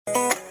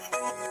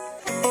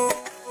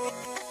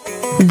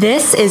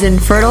This is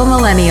Infertile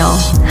Millennial,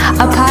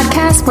 a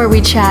podcast where we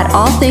chat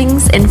all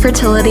things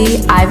infertility,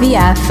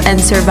 IVF, and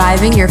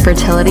surviving your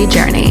fertility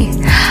journey.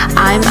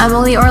 I'm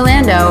Emily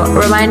Orlando,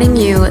 reminding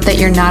you that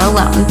you're not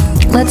alone.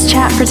 Let's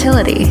chat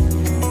fertility.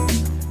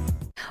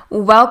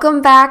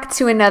 Welcome back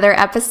to another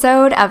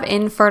episode of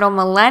Infertile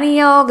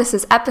Millennial. This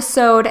is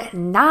episode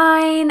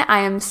 9. I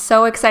am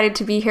so excited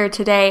to be here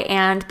today.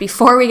 And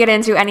before we get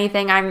into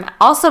anything, I'm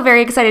also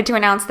very excited to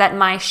announce that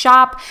my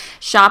shop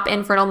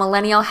Infertile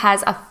Millennial,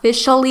 has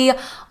officially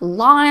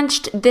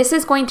launched. This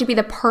is going to be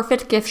the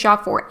perfect gift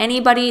shop for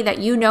anybody that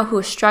you know who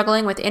is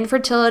struggling with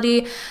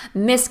infertility,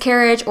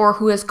 miscarriage, or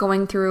who is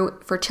going through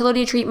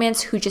fertility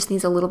treatments, who just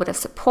needs a little bit of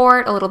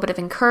support, a little bit of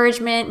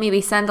encouragement,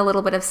 maybe send a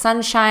little bit of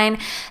sunshine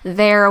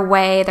their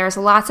way. There's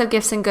lots of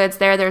gifts and goods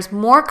there. There's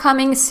more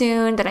coming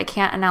soon that I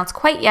can't announce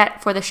quite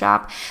yet for the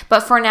shop, but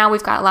for now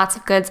we've got lots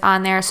of goods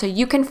on there, so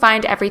you can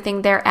find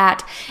everything there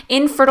at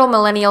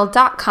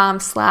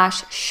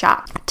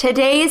infertilemillennial.com/shop.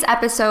 Today's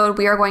episode,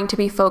 we are going to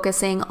be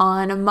focusing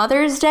on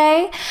Mother's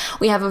Day.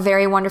 We have a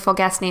very wonderful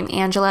guest named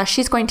Angela.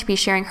 She's going to be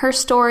sharing her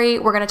story.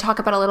 We're going to talk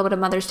about a little bit of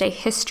Mother's Day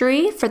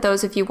history for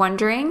those of you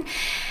wondering,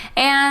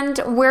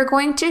 and we're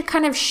going to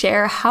kind of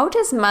share, how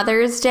does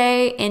Mother's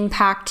Day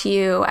impact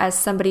you as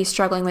somebody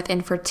struggling with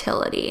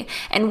infertility?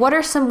 And what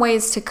are some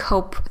ways to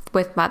cope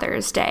with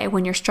Mother's Day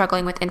when you're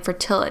struggling with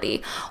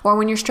infertility or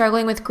when you're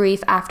struggling with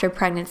grief after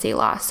pregnancy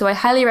loss? So I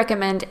highly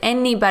recommend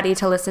anybody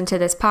to listen to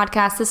this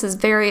podcast. This is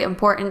very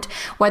important.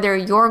 Whether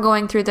you're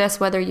going through this,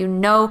 whether you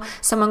know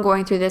someone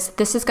going through this,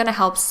 this is going to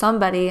help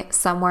somebody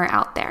somewhere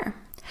out there.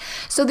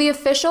 So the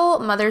official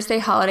Mother's Day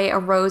holiday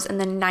arose in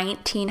the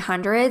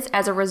 1900s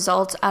as a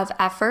result of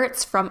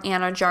efforts from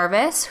Anna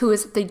Jarvis, who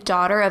is the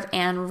daughter of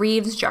Anne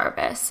Reeves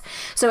Jarvis.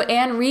 So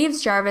Anne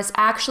Reeves Jarvis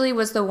actually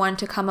was the one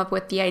to come up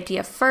with the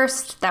idea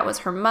first. That was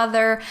her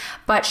mother,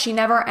 but she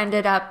never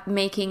ended up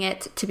making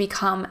it to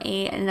become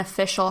an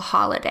official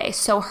holiday.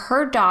 So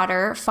her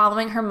daughter,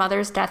 following her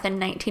mother's death in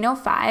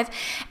 1905,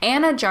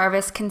 Anna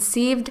Jarvis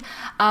conceived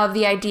of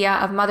the idea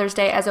of Mother's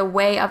Day as a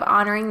way of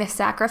honoring the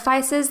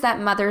sacrifices that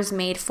mothers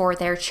made for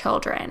their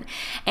children.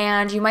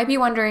 And you might be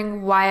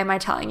wondering, why am I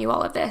telling you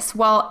all of this?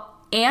 Well,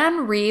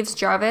 Anne Reeves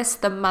Jarvis,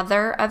 the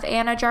mother of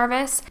Anna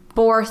Jarvis,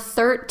 bore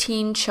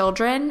 13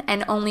 children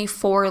and only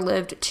 4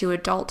 lived to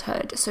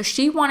adulthood. So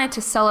she wanted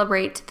to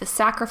celebrate the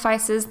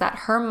sacrifices that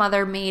her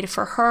mother made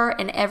for her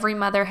and every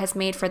mother has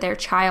made for their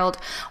child,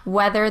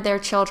 whether their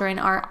children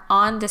are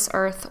on this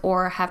earth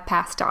or have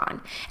passed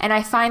on. And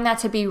I find that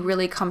to be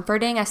really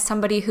comforting as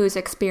somebody who's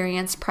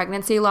experienced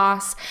pregnancy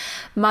loss.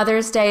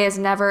 Mother's Day is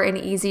never an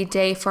easy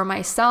day for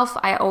myself.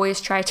 I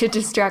always try to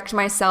distract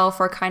myself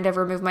or kind of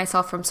remove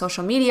myself from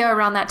social media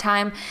around that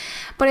time.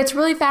 But it's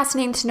really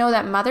fascinating to know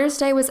that Mother's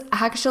Day was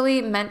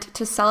actually meant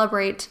to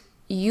celebrate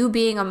you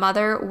being a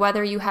mother,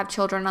 whether you have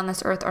children on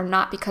this earth or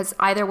not, because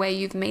either way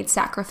you've made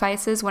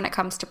sacrifices when it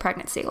comes to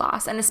pregnancy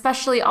loss, and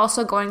especially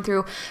also going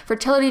through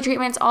fertility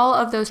treatments, all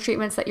of those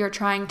treatments that you're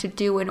trying to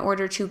do in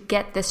order to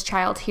get this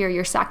child here,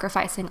 you're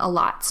sacrificing a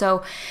lot.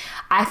 So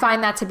I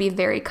find that to be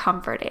very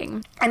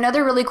comforting.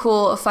 Another really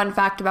cool fun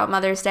fact about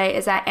Mother's Day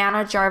is that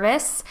Anna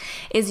Jarvis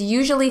is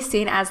usually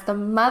seen as the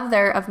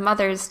mother of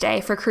Mother's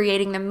Day for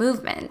creating the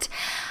movement.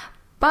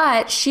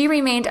 But she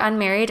remained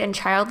unmarried and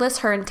childless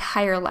her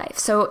entire life.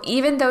 So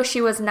even though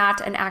she was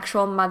not an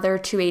actual mother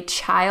to a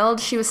child,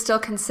 she was still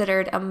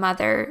considered a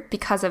mother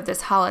because of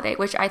this holiday,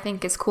 which I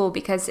think is cool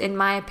because, in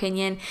my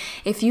opinion,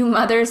 if you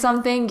mother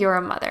something, you're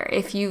a mother.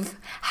 If you've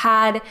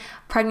had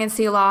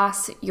pregnancy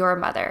loss, you're a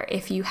mother.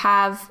 If you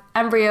have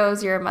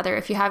embryos, you're a mother.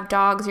 If you have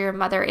dogs, you're a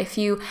mother. If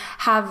you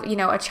have,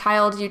 a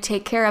child you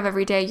take care of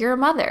every day, you're a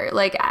mother.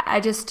 Like, I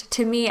just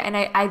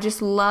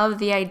love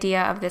the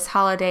idea of this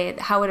holiday.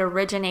 How it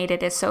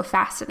originated is so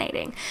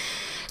fascinating.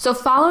 So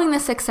following the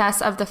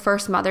success of the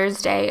first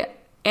Mother's Day,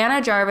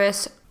 Anna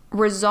Jarvis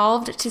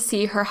resolved to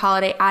see her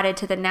holiday added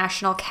to the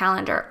national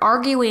calendar,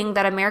 arguing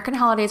that American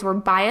holidays were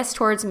biased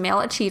towards male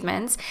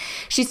achievements.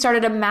 She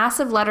started a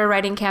massive letter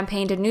writing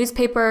campaign to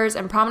newspapers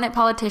and prominent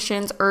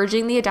politicians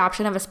urging the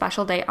adoption of a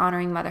special day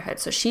honoring motherhood.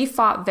 So she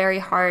fought very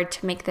hard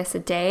to make this a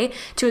day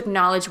to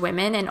acknowledge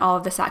women and all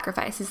of the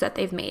sacrifices that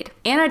they've made.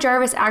 Anna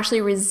Jarvis actually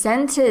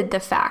resented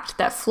the fact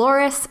that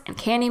florists and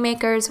candy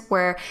makers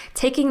were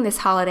taking this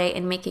holiday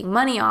and making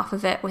money off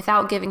of it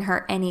without giving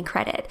her any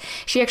credit.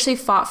 She actually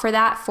fought for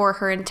that for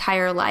her entire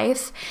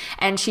life,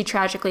 and she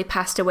tragically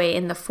passed away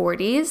in the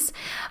 40s.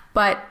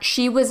 But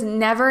she was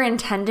never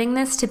intending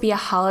this to be a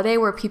holiday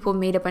where people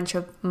made a bunch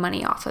of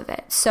money off of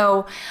it.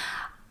 So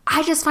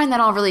I just find that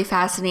all really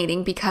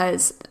fascinating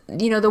because,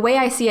 the way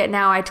I see it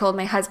now, I told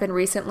my husband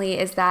recently,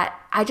 is that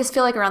I just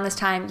feel like around this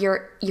time,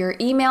 your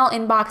email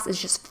inbox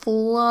is just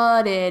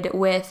flooded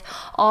with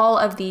all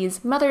of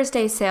these Mother's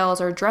Day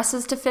sales or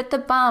dresses to fit the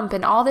bump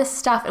and all this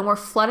stuff. And we're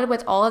flooded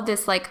with all of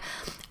this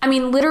I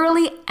mean,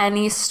 literally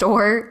any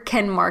store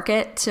can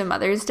market to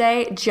Mother's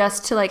Day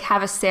just to like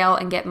have a sale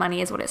and get money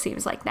is what it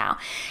seems like now.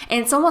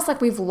 And it's almost like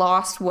we've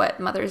lost what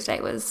Mother's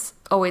Day was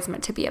always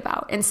meant to be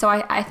about. And so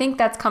I think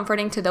that's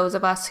comforting to those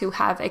of us who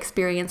have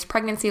experienced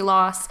pregnancy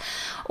loss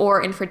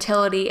or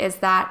infertility, is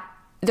that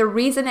the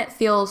reason it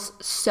feels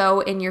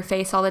so in your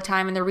face all the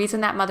time, and the reason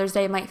that Mother's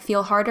Day might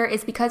feel harder,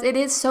 is because it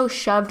is so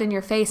shoved in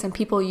your face and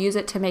people use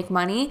it to make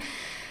money.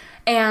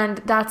 And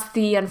that's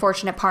the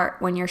unfortunate part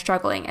when you're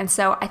struggling. And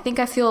so I think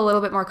I feel a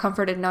little bit more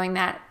comforted knowing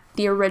that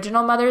the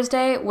original Mother's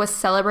Day was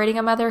celebrating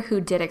a mother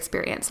who did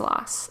experience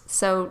loss.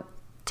 So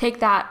take of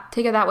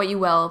that what you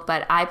will,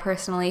 but I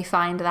personally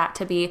find that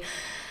to be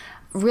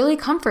really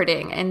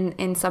comforting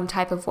in some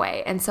type of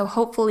way. And so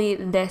hopefully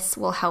this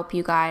will help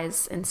you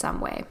guys in some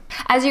way.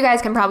 As you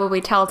guys can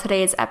probably tell,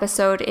 today's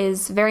episode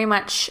is very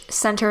much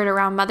centered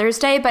around Mother's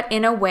Day, but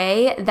in a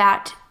way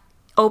that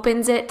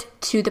opens it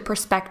to the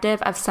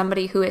perspective of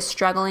somebody who is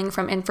struggling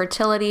from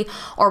infertility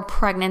or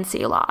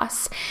pregnancy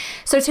loss.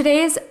 So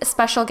today's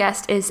special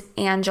guest is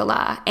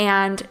Angela.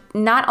 And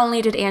not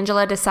only did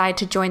Angela decide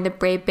to join the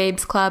Brave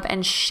Babes Club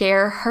and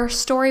share her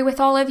story with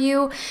all of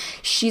you,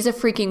 she's a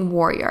freaking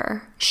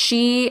warrior.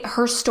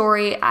 Her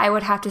story, I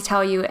would have to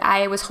tell you,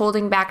 I was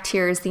holding back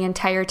tears the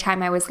entire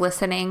time I was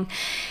listening.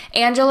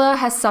 Angela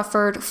has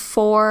suffered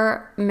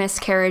 4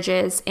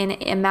 miscarriages in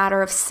a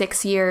matter of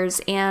 6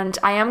 years, and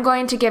I am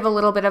going to give a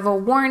little bit of a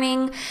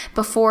warning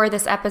before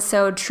this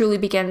episode truly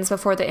begins,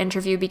 before the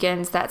interview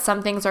begins, that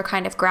some things are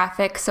kind of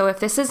graphic. So if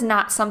this is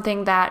not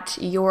something that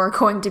you're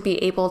going to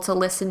be able to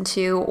listen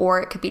to,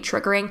 or it could be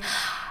triggering,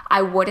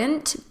 I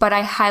wouldn't, but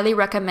I highly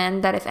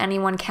recommend that if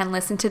anyone can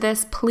listen to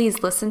this,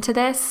 please listen to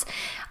this.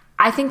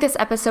 I think this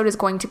episode is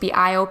going to be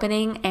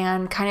eye-opening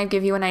and kind of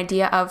give you an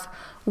idea of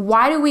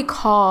why do we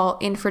call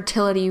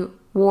infertility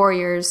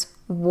warriors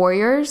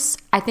warriors?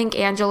 I think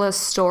Angela's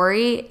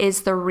story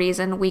is the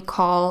reason we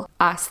call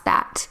us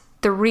that.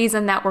 The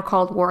reason that we're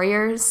called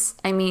warriors.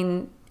 I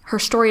mean, her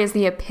story is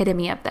the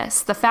epitome of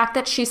this. The fact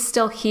that she's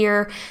still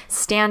here,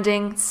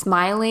 standing,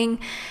 smiling,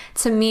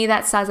 to me,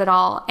 that says it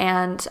all.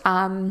 And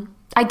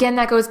again,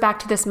 that goes back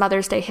to this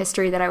Mother's Day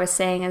history that I was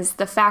saying, is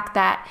the fact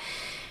that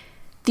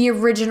the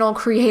original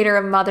creator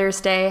of Mother's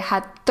Day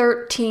had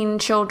 13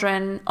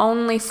 children,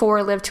 only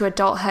 4 lived to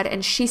adulthood,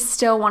 and she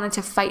still wanted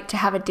to fight to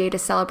have a day to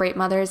celebrate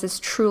mothers is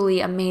truly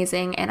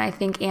amazing. And I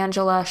think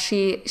Angela,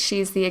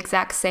 she's the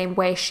exact same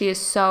way. She is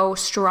so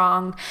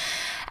strong.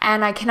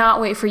 And I cannot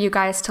wait for you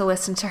guys to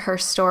listen to her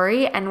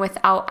story. And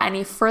without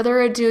any further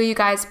ado, you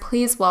guys,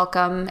 please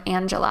welcome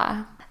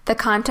Angela. The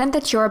content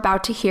that you're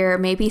about to hear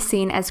may be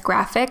seen as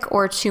graphic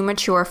or too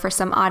mature for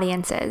some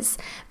audiences.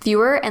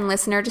 Viewer and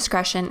listener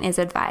discretion is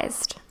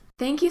advised.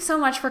 Thank you so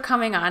much for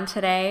coming on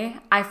today.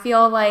 I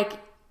feel like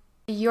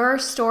your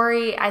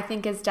story, I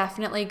think, is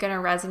definitely going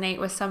to resonate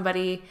with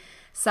somebody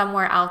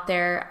somewhere out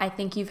there. I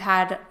think you've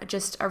had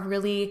just a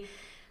really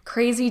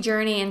crazy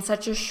journey in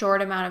such a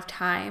short amount of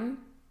time.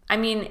 I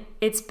mean,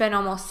 it's been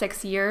almost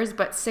 6 years,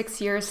 but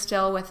 6 years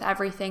still with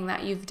everything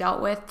that you've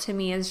dealt with, to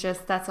me, is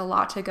just, that's a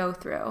lot to go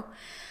through.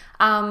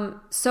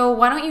 So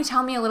why don't you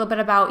tell me a little bit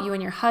about you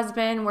and your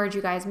husband? Where'd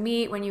you guys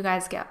meet? When you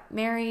guys get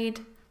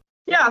married?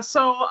 Yeah,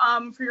 so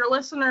for your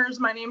listeners,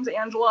 my name's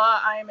Angela.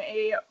 I'm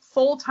a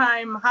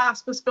full-time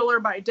hospice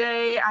biller by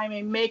day. I'm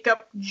a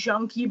makeup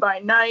junkie by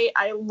night.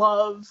 I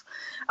love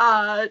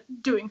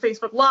doing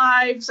Facebook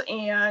Lives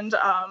and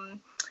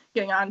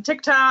getting on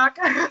TikTok,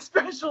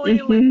 especially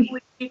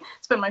lately.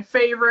 It's been my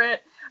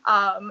favorite.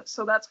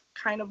 So that's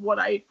kind of what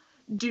I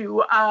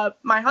do.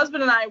 My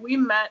husband and I, we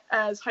met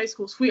as high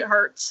school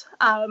sweethearts.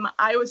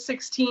 I was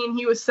 16,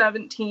 he was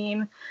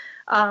 17.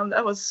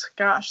 That was,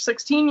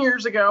 16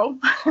 years ago.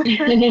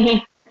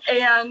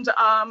 And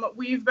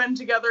we've been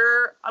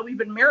together, we've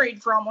been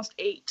married for almost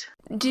 8.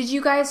 Did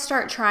you guys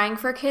start trying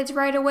for kids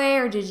right away,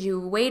 or did you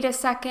wait a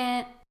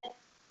second?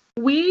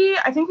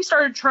 I think we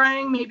started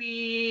trying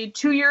maybe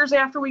 2 years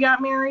after we got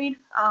married.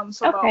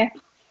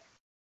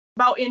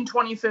 About in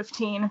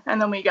 2015,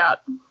 and then we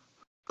got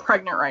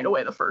pregnant right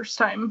away the first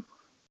time.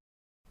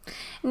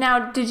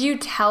 Now, did you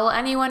tell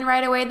anyone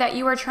right away that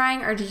you were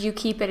trying, or did you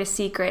keep it a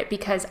secret?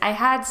 Because I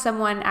had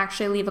someone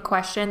actually leave a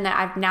question that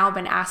I've now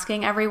been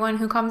asking everyone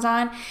who comes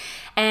on,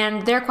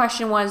 and their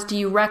question was, do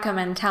you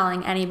recommend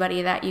telling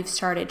anybody that you've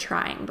started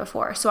trying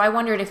before? So I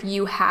wondered if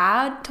you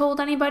had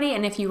told anybody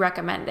and if you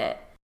recommend it.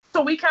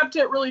 So we kept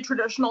it really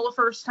traditional the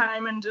first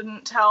time and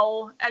didn't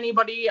tell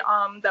anybody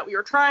that we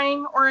were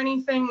trying or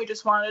anything. We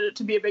just wanted it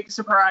to be a big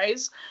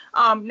surprise.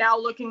 Now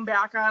looking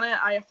back on it,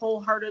 I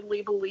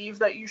wholeheartedly believe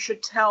that you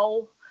should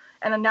tell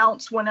and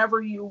announce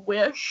whenever you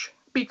wish,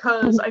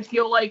 because I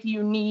feel like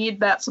you need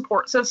that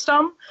support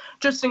system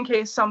just in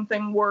case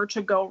something were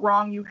to go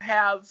wrong. You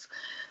have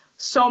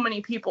so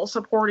many people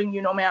supporting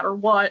you no matter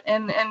what,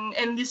 and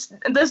in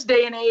this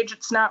day and age,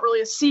 it's not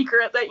really a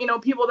secret that,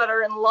 people that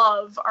are in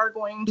love are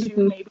going to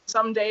maybe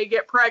someday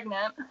get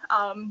pregnant.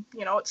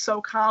 It's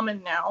so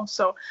common now.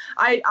 So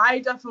I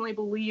definitely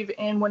believe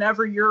in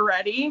whenever you're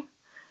ready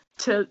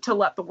to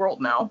let the world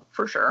know,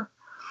 for sure.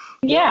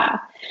 Yeah.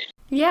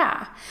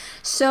 Yeah.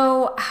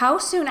 So how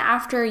soon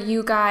after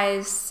you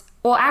guys,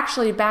 well,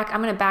 actually,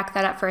 I'm going to back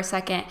that up for a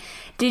second.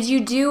 Did you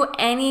do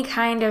any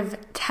kind of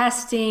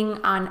testing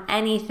on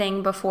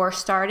anything before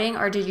starting,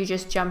 or did you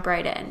just jump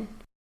right in?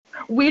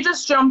 We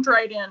just jumped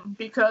right in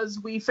because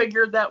we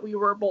figured that we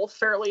were both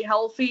fairly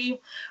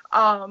healthy.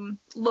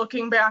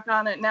 Looking back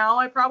on it now,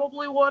 I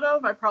probably would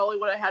have. I probably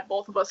would have had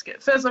both of us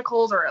get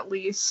physicals or at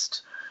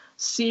least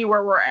see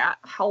where we're at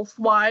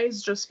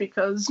health-wise, just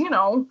because,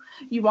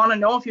 you want to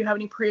know if you have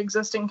any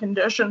pre-existing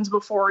conditions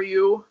before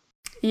you.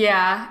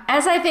 Yeah,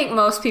 as I think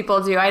most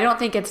people do. I don't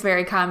think it's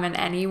very common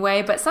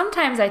anyway, but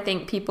sometimes I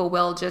think people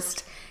will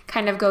just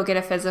kind of go get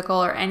a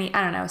physical or I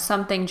don't know,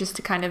 something just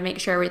to kind of make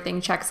sure everything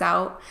checks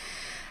out.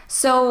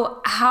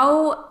 So,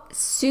 how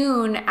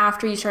soon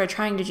after you started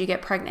trying did you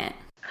get pregnant?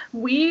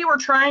 We were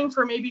trying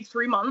for maybe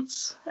 3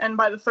 months, and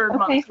by the third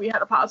month, we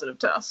had a positive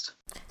test.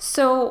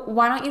 So,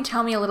 why don't you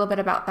tell me a little bit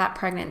about that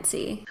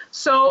pregnancy?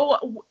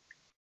 So,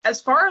 as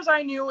far as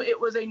I knew, it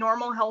was a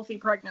normal, healthy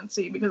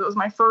pregnancy because it was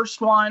my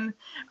first one.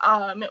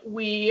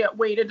 We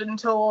waited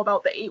until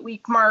about the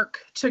 8-week mark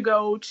to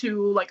go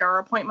to like our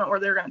appointment where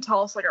they're going to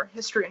tell us like our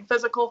history and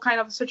physical kind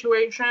of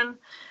situation.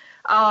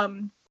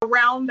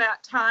 Around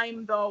that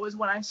time, though, is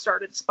when I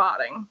started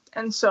spotting.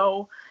 And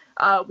so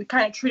we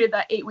kind of treated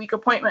that 8-week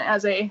appointment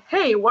as a,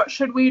 hey, what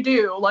should we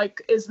do?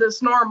 Like, is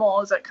this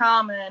normal? Is it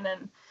common?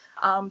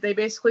 And they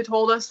basically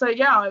told us that,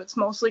 yeah, it's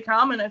mostly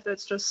common if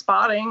it's just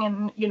spotting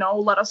and,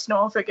 let us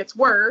know if it gets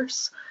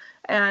worse.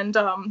 And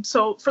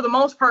so for the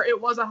most part,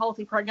 it was a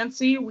healthy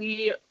pregnancy.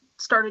 We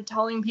started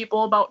telling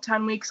people about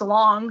 10 weeks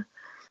along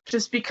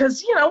just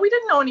because, we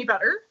didn't know any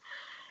better.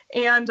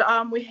 And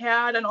we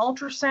had an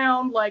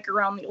ultrasound like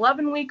around the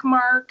 11-week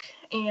mark,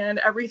 and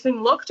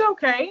everything looked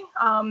okay.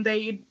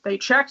 They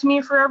checked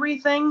me for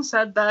everything,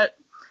 said that,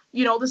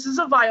 this is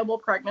a viable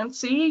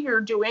pregnancy.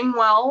 You're doing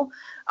well.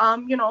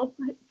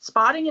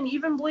 Spotting and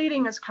even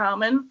bleeding is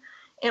common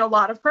in a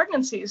lot of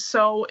pregnancies.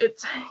 So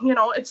it's,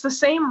 it's the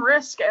same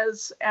risk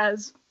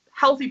as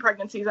healthy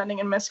pregnancies ending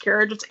in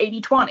miscarriage. It's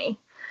 80-20.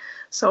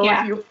 So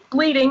if you're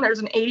bleeding, there's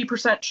an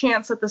 80%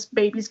 chance that this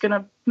baby's going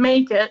to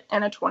make it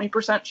and a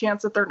 20%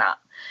 chance that they're not.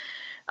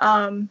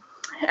 And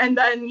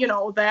then,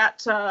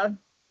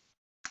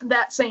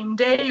 that same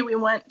day we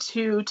went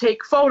to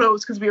take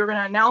photos because we were going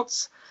to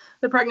announce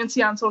the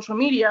pregnancy on social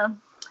media.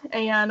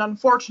 And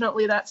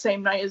unfortunately, that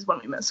same night is when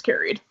we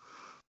miscarried.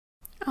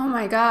 Oh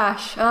my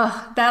gosh.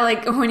 Oh,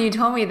 that when you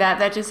told me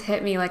that just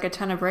hit me like a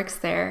ton of bricks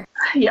there.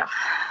 Yeah.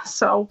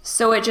 So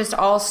it just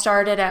all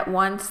started at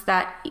once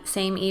that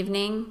same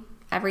evening?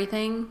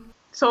 Everything?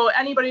 So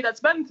anybody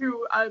that's been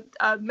through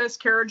a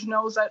miscarriage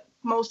knows that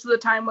most of the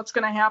time what's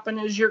going to happen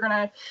is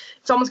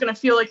it's almost going to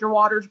feel like your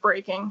water's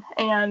breaking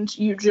and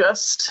you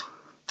just,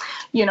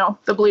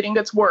 the bleeding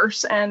gets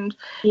worse. And,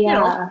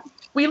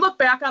 we look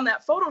back on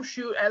that photo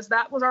shoot as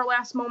that was our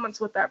last moments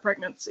with that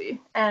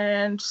pregnancy.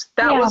 And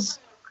that was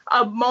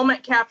a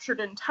moment captured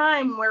in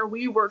time where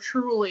we were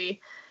truly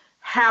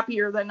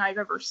happier than I've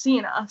ever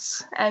seen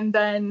us. And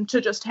then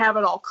to just have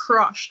it all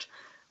crushed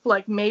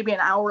like maybe an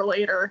hour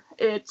later,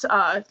 it's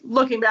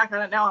looking back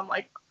on it now, I'm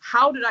like,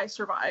 how did I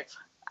survive?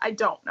 I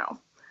don't know.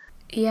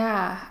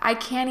 Yeah, I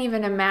can't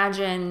even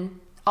imagine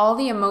all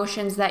the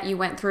emotions that you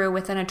went through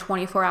within a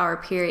 24-hour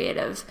period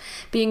of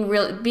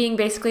being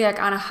basically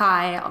like on a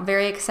high,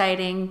 very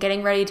exciting,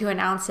 getting ready to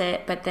announce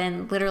it, but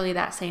then literally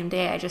that same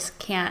day, I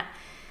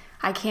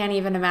can't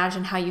even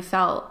imagine how you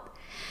felt.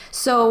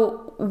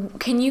 So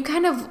can you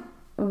kind of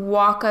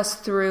walk us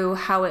through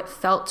how it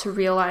felt to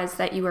realize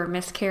that you were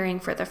miscarrying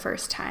for the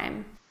first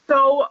time?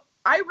 So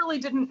I really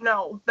didn't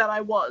know that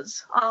I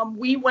was.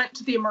 We went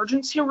to the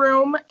emergency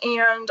room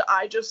and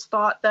I just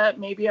thought that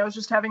maybe I was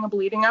just having a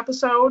bleeding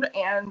episode.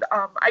 And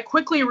I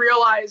quickly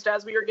realized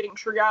as we were getting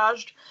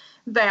triaged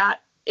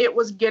that it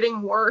was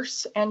getting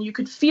worse. And you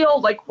could feel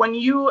like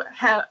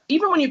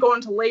even when you go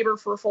into labor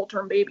for a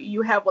full-term baby,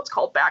 you have what's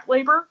called back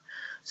labor.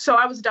 So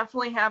I was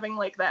definitely having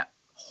like that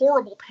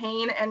horrible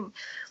pain, and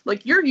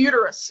like your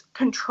uterus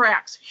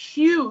contracts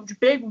huge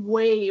big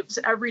waves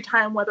every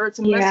time, whether it's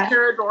a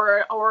miscarriage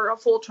or a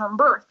full-term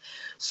birth.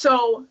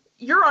 So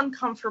you're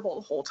uncomfortable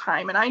the whole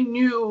time, and I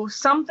knew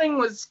something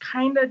was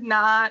kind of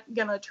not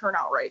gonna turn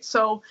out right.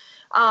 So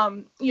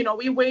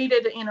we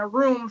waited in a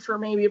room for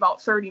maybe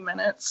about 30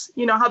 minutes,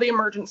 how the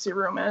emergency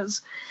room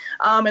is,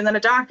 and then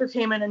a doctor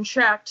came in and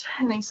checked,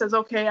 and he says,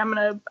 okay, I'm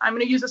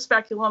gonna use a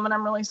speculum, and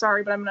I'm really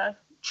sorry, but I'm gonna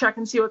check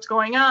and see what's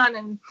going on.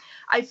 And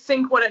I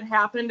think what had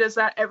happened is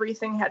that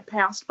everything had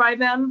passed by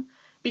then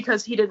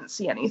because he didn't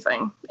see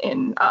anything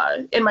in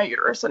my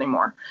uterus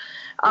anymore.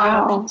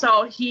 Wow.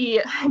 So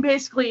he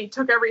basically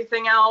took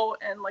everything out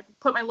and like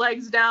put my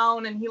legs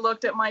down, and he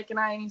looked at Mike and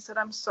I and he said,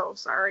 I'm so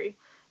sorry,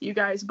 you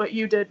guys, but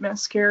you did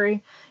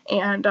miscarry,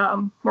 and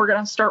we're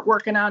going to start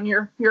working on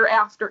your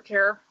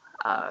aftercare.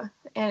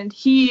 And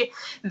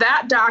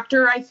that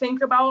doctor I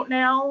think about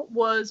now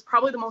was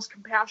probably the most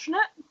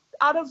compassionate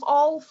out of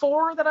all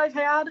 4 that I've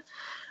had.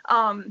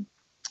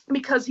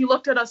 because he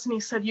looked at us and he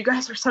said, "You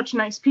guys are such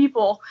nice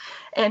people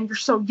and you're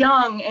so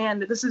young,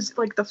 and this is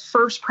like the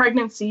first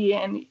pregnancy,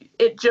 and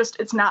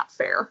it's not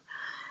fair."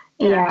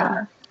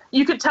 And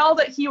you could tell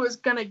that he was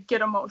going to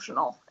get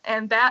emotional.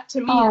 And that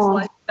to me is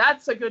like,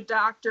 that's a good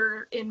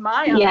doctor in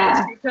my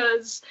eyes,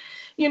 because,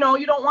 you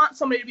don't want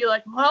somebody to be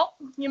like, "Well,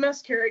 you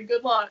miscarried,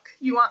 good luck."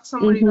 You want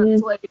somebody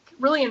that's like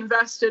really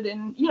invested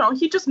in,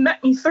 he just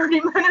met me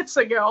 30 minutes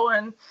ago.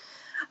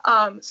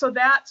 And so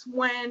that's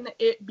when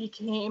it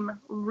became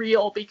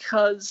real,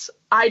 because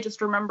I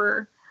just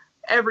remember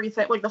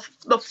everything, like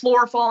the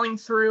floor falling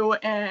through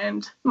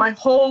and my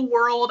whole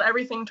world,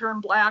 everything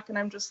turned black. And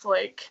I'm just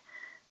like,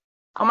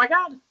 oh my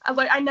God,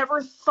 I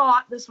never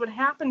thought this would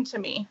happen to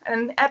me.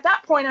 And at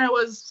that point I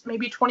was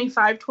maybe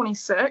 25,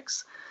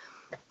 26.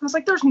 I was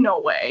like, there's no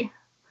way.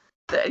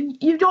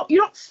 You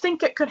don't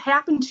think it could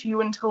happen to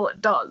you until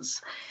it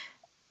does.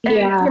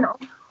 And,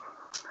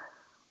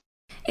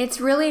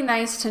 It's really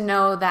nice to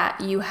know that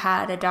you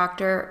had a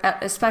doctor,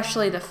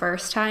 especially the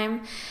first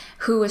time,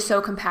 who was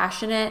so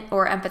compassionate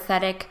or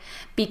empathetic,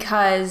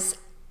 because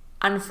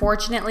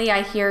unfortunately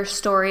I hear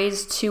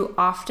stories too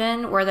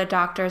often where the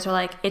doctors are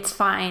like, "It's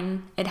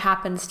fine. It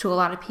happens to a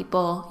lot of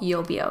people.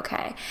 You'll be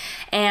okay."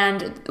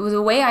 And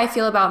the way I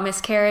feel about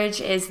miscarriage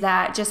is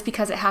that just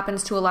because it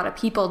happens to a lot of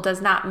people does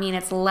not mean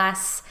it's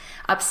less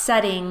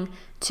upsetting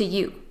to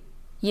you.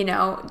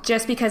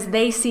 Just because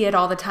they see it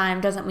all the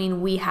time doesn't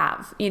mean we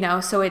have,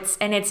 so it's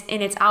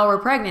our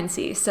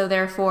pregnancy. So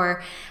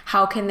therefore,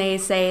 how can they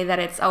say that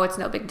it's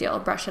no big deal,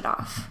 brush it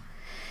off?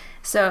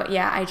 So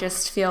yeah, I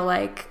just feel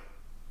like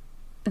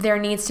there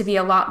needs to be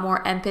a lot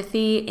more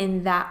empathy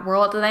in that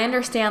world. And I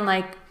understand,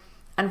 like,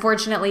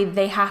 unfortunately,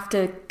 they have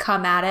to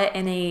come at it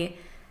in a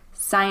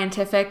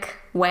scientific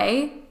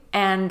way,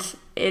 and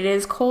it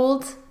is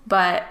cold,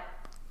 but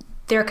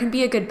there can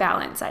be a good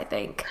balance, I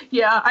think.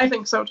 Yeah, I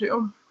think so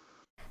too.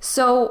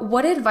 So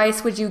what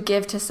advice would you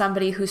give to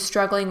somebody who's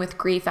struggling with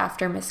grief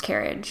after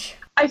miscarriage?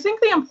 I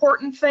think the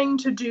important thing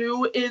to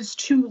do is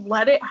to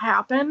let it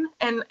happen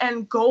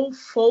and go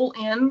full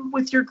in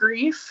with your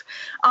grief.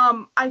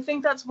 I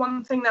think that's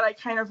one thing that I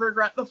kind of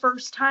regret the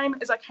first time,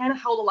 is I kind of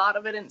held a lot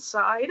of it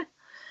inside.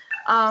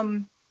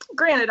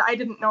 Granted, I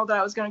didn't know that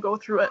I was going to go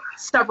through it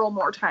several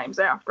more times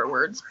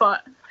afterwards,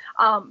 but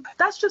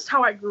that's just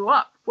how I grew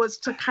up, was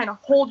to kind of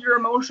hold your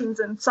emotions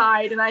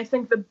inside. And I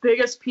think the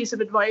biggest piece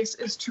of advice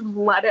is to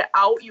let it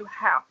out. You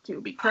have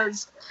to,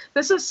 because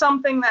this is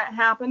something that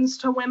happens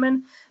to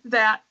women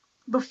that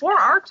before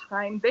our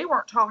time, they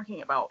weren't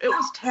talking about. It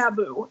was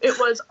taboo. It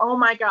was, "Oh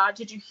my God,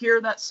 did you hear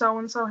that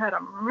so-and-so had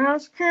a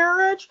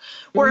miscarriage?"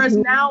 Whereas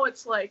now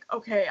it's like,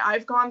 okay,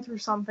 I've gone through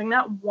something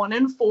that 1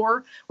 in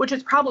 4, which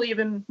is probably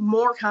even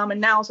more common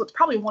now, so it's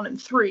probably 1 in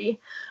 3,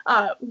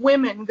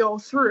 women go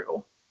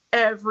through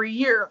every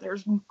year.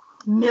 There's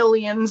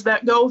millions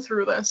that go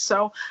through this.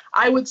 So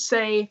I would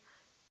say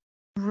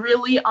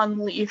really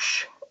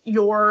unleash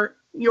your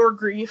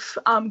grief.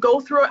 Go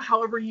through it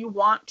however you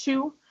want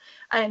to,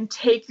 and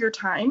take your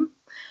time.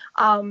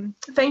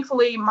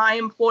 Thankfully, my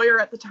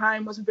employer at the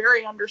time was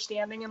very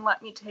understanding and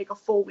let me take a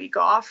full week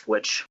off,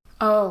 which...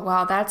 Oh,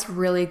 wow, that's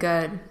really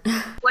good.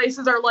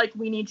 Places are like,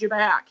 "We need you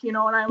back," and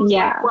I was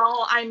like,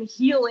 well, I'm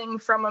healing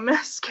from a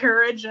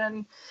miscarriage,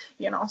 and,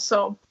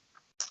 so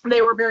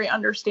they were very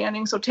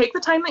understanding. So take the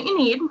time that you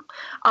need.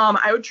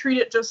 I would treat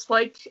it just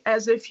like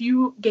as if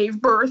you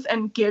gave birth,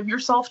 and give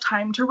yourself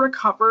time to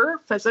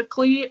recover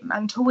physically,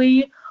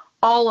 mentally,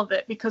 all of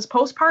it, because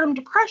postpartum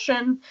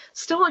depression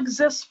still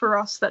exists for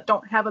us that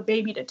don't have a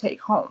baby to take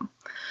home.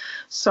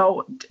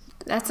 So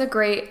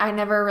I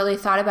never really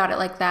thought about it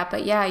like that,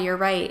 but yeah, you're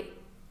right.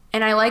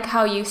 And I like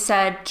how you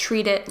said,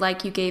 treat it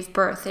like you gave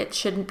birth. It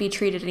shouldn't be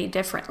treated any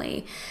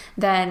differently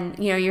than,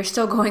 you're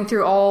still going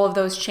through all of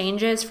those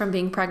changes from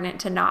being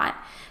pregnant to not.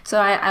 So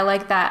I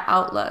like that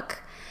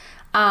outlook.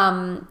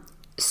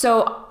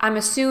 So I'm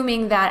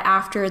assuming that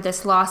after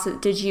this loss,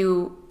 did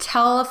you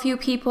tell a few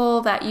people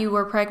that you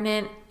were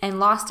pregnant and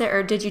lost it?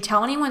 Or did you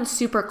tell anyone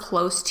super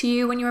close to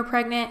you when you were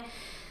pregnant?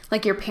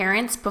 Like your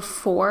parents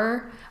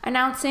before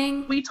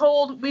announcing? We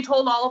told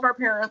all of our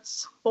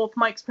parents, both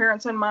Mike's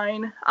parents and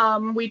mine.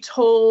 We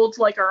told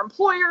our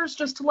employers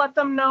just to let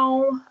them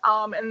know.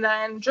 And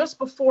then just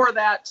before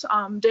that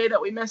day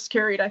that we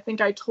miscarried, I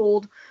think I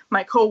told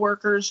my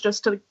coworkers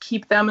just to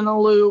keep them in the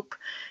loop.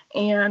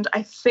 And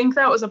I think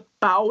that was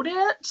about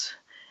it.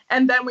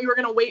 And then we were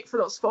going to wait for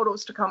those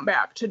photos to come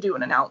back to do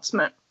an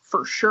announcement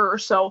for sure.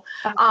 So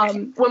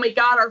when we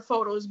got our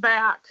photos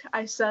back,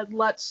 I said,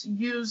 let's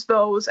use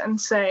those and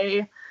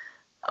say,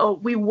 "Oh,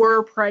 we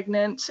were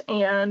pregnant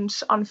and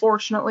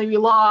unfortunately we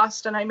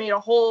lost." And I made a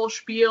whole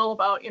spiel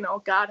about,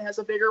 God has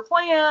a bigger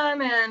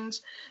plan, and,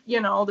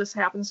 this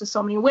happens to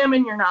so many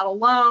women, you're not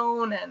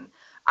alone. And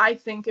I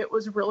think it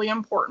was really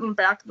important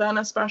back then,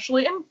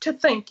 especially, and to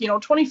think,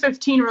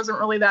 2015 wasn't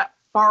really that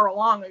far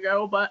along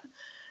ago, but,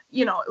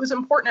 it was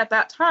important at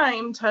that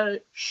time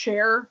to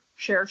share,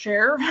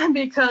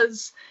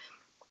 because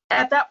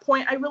at that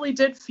point, I really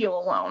did feel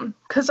alone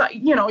because,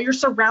 you're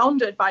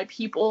surrounded by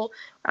people.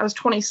 I was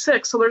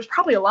 26, so there's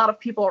probably a lot of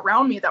people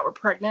around me that were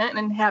pregnant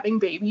and having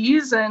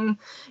babies, and,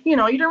 you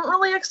didn't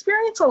really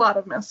experience a lot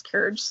of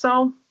miscarriage.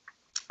 So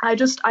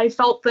I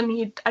felt the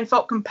need, I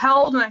felt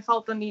compelled, and I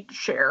felt the need to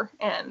share.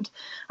 And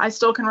I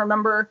still can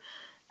remember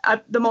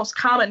the most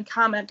common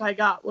comment I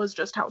got was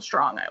just how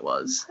strong I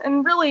was.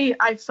 And really,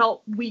 I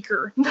felt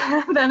weaker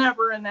than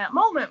ever in that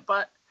moment,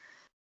 but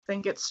I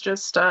think it's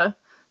just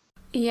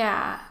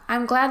Yeah,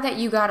 I'm glad that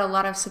you got a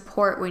lot of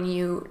support when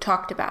you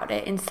talked about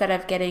it instead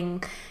of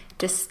getting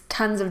just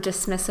tons of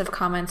dismissive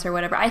comments or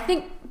whatever. I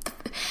think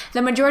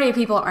the majority of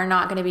people are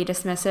not going to be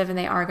dismissive and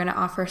they are going to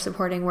offer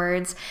supporting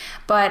words.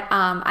 But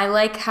I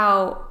like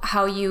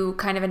how you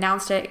kind of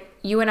announced it.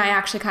 You and I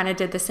actually kind of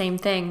did the same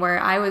thing where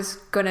I was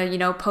going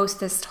to,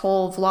 post this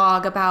whole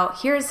vlog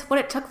about here's what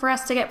it took for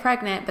us to get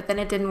pregnant, but then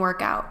it didn't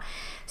work out.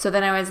 So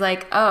then I was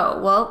like,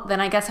 oh, well, then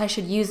I guess I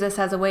should use this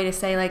as a way to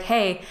say like,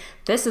 hey,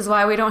 this is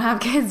why we don't have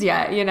kids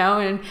yet,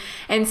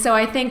 And so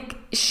I think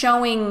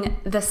showing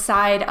the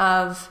side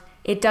of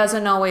it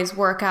doesn't always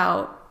work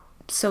out,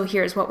 so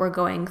here's what we're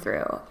going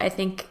through, I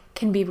think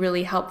can be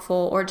really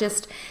helpful, or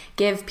just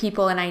give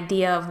people an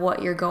idea of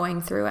what you're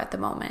going through at the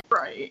moment.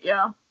 Right,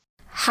 yeah.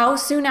 How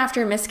soon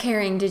after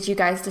miscarrying did you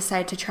guys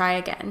decide to try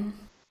again?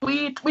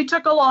 We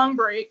took a long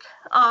break.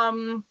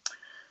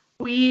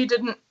 We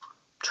didn't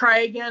try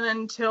again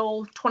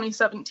until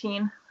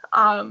 2017.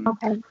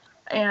 Okay.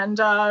 And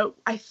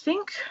I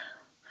think,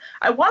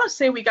 I want to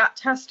say we got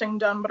testing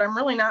done, but I'm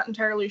really not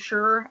entirely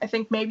sure. I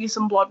think maybe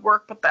some blood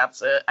work, but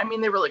that's it. I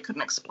mean, they really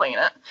couldn't explain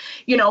it.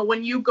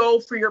 When you go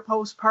for your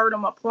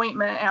postpartum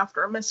appointment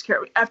after a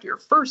miscarriage, after your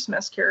first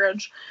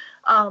miscarriage,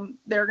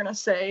 they're going to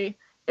say,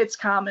 it's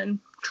common,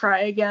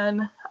 try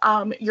again.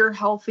 You're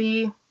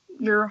healthy,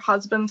 your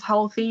husband's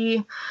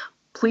healthy,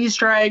 please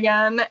try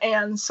again.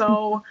 And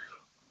so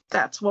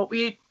that's what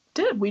we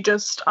did. We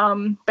just,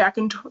 back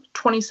in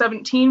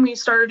 2017, we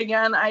started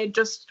again. I had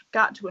just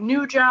got to a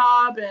new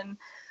job, and a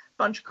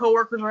bunch of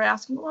coworkers were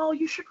asking, well, I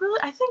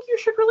think you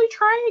should really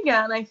try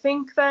again. I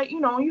think that,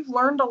 you've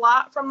learned a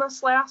lot from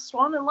this last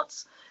one, and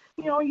let's,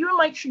 you and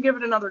Mike should give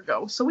it another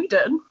go. So we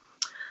did.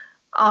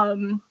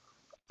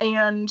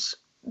 And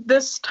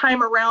this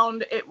time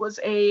around, it was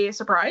a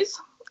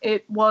surprise.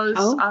 It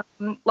was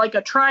like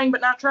a trying but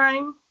not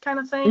trying kind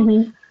of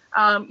thing.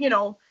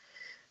 Mm-hmm.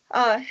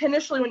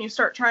 Initially when you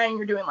start trying,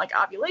 you're doing like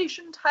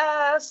ovulation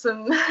tests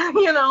and,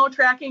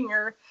 tracking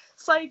your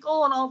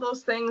cycle and all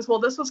those things. Well,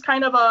 this was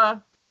kind of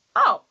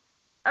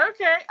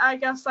okay, I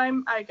guess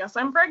I'm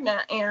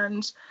pregnant.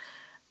 And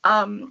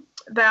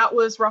that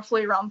was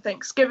roughly around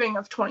Thanksgiving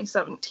of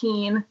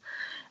 2017.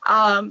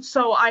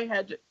 So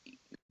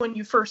when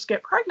you first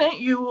get pregnant,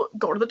 you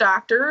go to the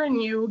doctor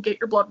and you get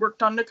your blood work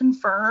done to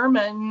confirm.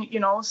 And,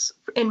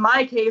 in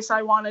my case,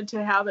 I wanted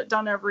to have it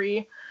done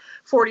every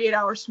 48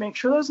 hours to make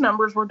sure those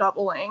numbers were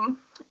doubling.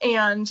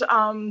 And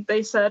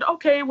they said,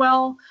 okay,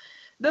 well,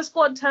 this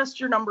blood test,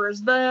 your number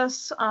is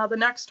this. The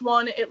next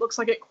one, it looks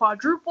like it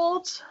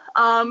quadrupled.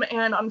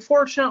 And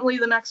unfortunately,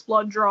 the next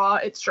blood draw,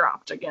 it's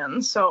dropped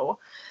again. So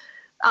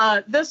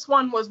this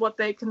one was what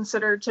they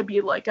considered to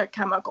be like a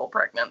chemical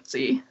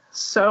pregnancy.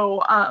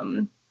 So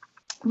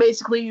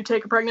basically, you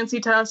take a pregnancy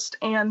test,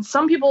 and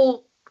some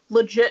people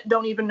legit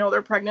don't even know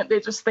they're pregnant. They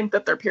just think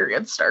that their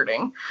period's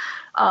starting.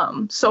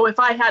 So if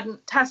I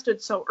hadn't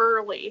tested so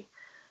early,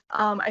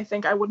 I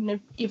think I wouldn't have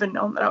even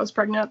known that I was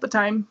pregnant at the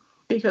time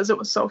because it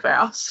was so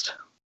fast.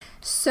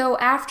 So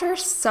after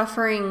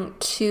suffering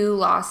 2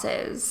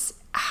 losses,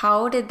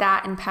 how did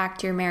that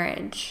impact your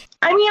marriage?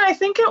 I mean, I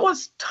think it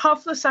was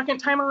tough the second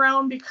time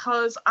around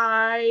because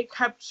I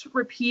kept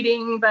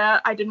repeating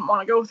that I didn't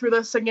want to go through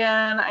this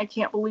again. I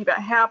can't believe it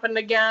happened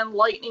again.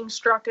 Lightning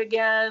struck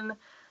again.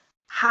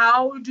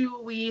 How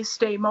do we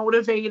stay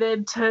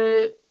motivated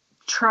to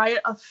try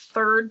it a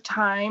third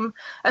time?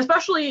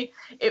 Especially,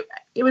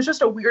 it was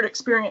just a weird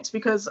experience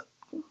because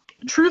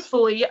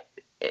truthfully,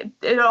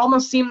 it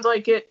almost seemed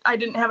like I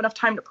didn't have enough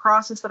time to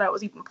process that I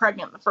was even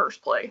pregnant in the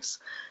first place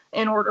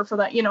in order for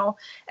that,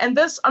 And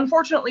this,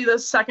 unfortunately,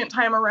 this second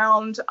time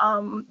around,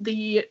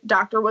 the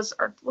doctor was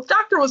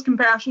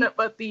compassionate,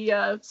 but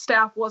the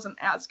staff wasn't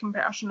as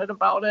compassionate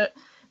about it.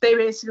 They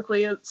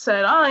basically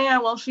said, oh yeah,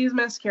 well, she's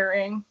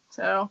miscarrying.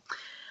 So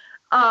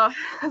that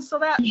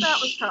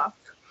was tough.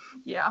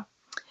 Yeah.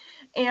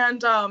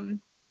 And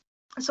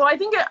so I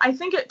think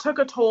it took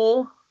a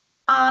toll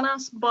on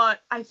us,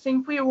 but I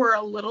think we were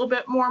a little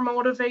bit more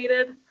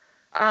motivated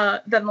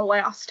than the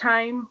last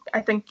time. I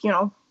think,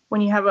 when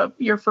you have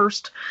your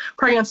first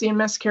pregnancy and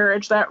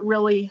miscarriage, that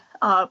really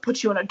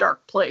puts you in a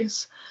dark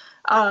place.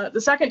 The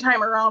second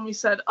time around, we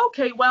said,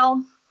 okay,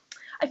 well,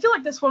 I feel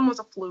like this one was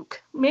a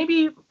fluke.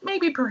 Maybe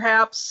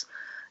perhaps,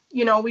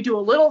 we do a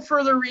little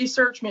further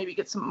research, maybe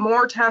get some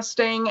more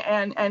testing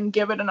and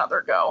give it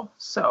another go.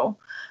 So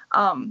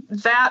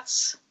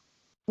that's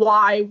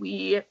why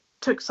we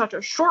took such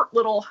a short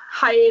little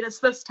hiatus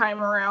this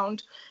time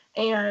around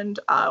and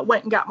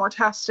went and got more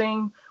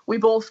testing. We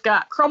both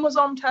got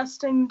chromosome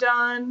testing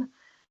done,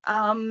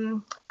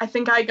 I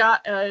think I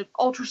got a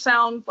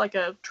ultrasound, like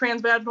a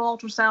transvaginal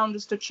ultrasound,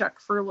 just to check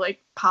for like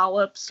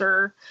polyps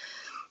or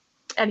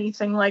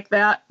anything like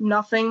that.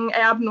 Nothing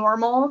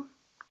abnormal.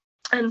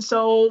 And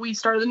so we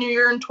started the new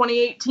year in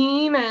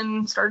 2018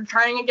 and started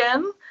trying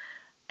again.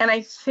 And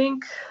I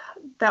think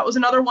that was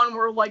another one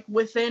where like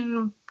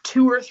within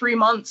 2 or 3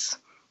 months,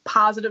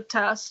 positive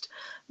test.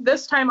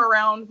 This time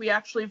around, we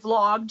actually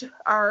vlogged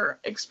our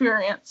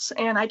experience,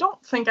 and I don't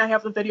think I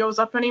have the videos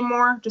up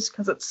anymore just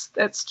because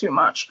it's too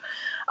much.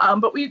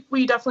 But we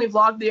definitely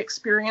vlogged the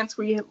experience.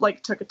 We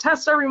like took a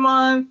test every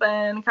month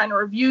and kind of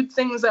reviewed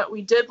things that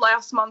we did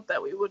last month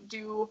that we would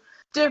do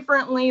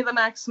differently the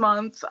next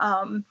month.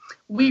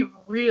 We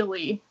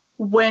really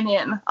went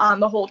in on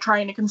the whole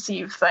trying to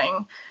conceive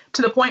thing,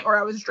 to the point where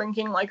I was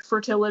drinking like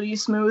fertility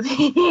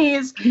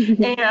smoothies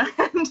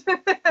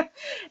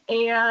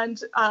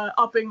and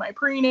upping my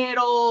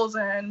prenatals.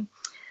 And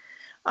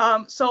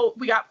so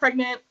we got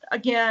pregnant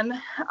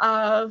again,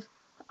 I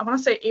want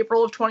to say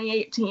April of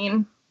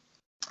 2018.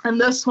 And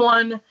this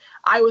one,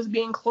 I was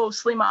being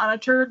closely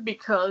monitored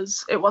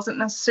because it wasn't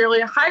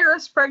necessarily a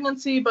high-risk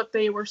pregnancy, but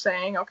they were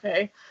saying,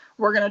 okay,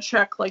 we're going to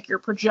check like your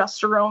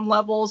progesterone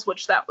levels,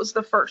 which that was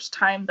the first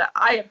time that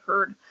I had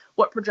heard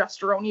what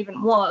progesterone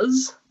even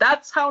was.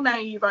 That's how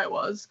naive I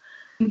was.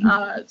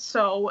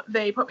 So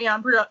they put me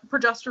on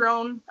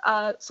progesterone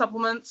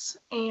supplements,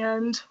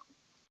 and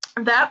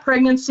that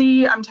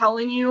pregnancy, I'm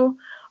telling you,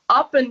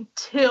 up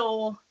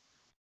until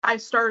I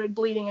started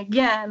bleeding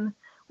again,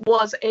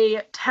 was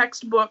a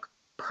textbook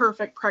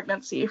perfect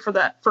pregnancy for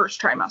that first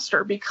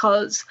trimester,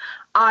 because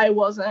I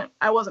wasn't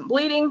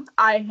bleeding.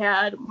 I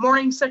had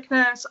morning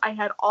sickness. I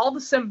had all the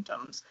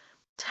symptoms.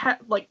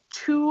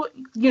 You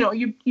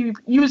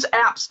use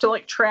apps to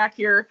like track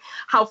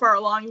how far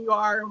along you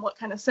are and what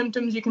kind of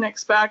symptoms you can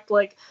expect.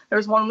 Like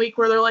there's one week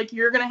where they're like,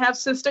 you're gonna have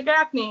cystic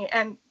acne,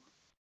 and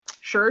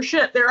sure as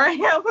shit, there I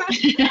am.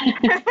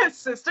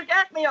 Cystic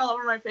acne all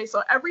over my face.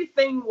 So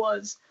everything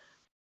was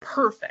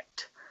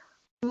perfect,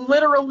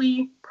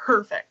 literally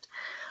perfect.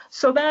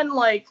 So then,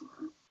 like,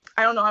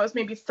 I don't know, I was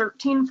maybe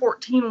 13,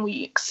 14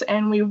 weeks,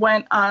 and we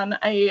went on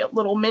a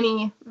little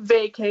mini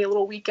vacay,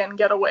 little weekend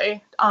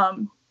getaway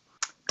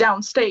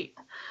downstate,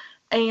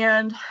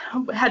 and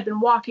had been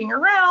walking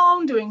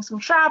around, doing some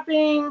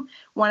shopping,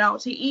 went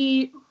out to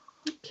eat,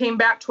 came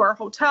back to our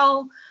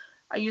hotel.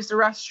 I used the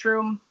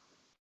restroom,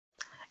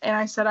 and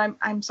I said,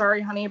 I'm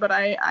sorry, honey, but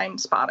I'm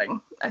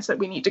spotting. I said,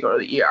 we need to go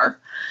to the ER.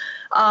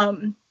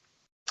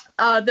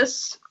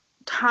 This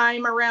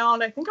time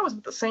around, I think I was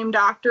with the same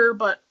doctor,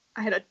 but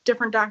I had a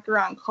different doctor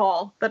on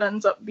call that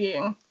ends up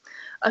being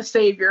a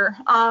savior.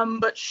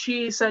 But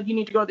she said, you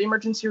need to go to the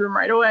emergency room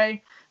right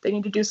away. They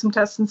need to do some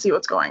tests and see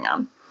what's going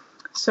on.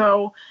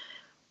 So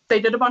they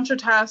did a bunch of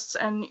tests,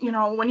 and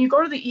when you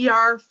go to the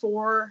ER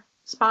for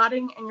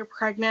spotting and you're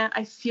pregnant,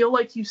 I feel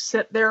like you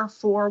sit there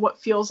for what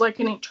feels like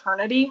an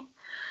eternity.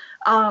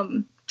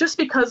 Just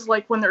because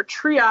like when they're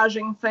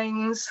triaging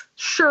things,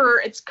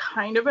 sure, it's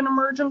kind of an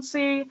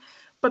emergency,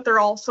 but they're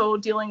also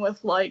dealing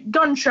with like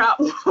gunshot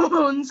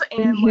wounds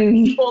and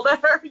like people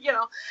that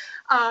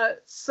are,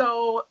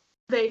 so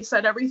they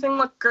said everything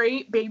looked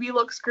great. Baby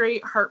looks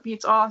great.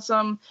 Heartbeat's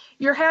awesome.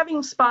 You're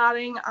having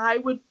spotting. I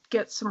would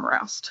get some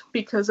rest,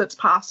 because it's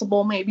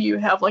possible maybe you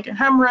have like a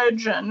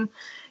hemorrhage and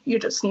you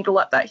just need to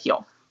let that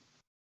heal.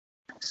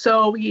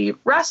 So we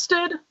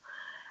rested,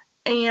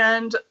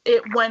 and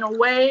it went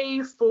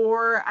away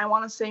for, I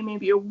want to say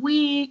maybe a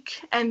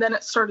week, and then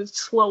it started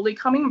slowly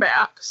coming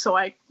back. So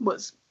I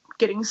was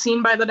getting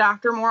seen by the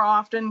doctor more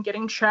often,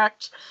 getting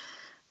checked,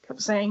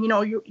 kept saying,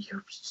 your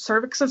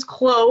cervix is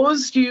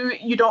closed.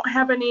 You don't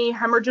have any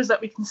hemorrhages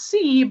that we can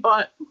see,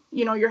 but,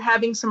 you're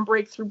having some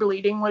breakthrough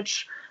bleeding,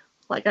 which,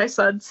 like I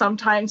said,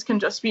 sometimes can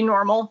just be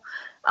normal.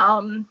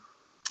 And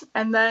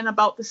then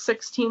about the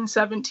 16,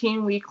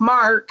 17 week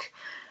mark,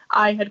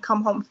 I had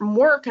come home from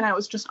work and I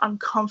was just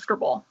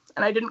uncomfortable,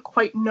 and I didn't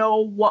quite know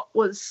what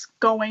was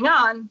going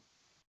on.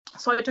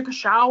 So I took a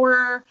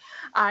shower,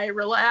 I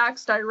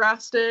relaxed, I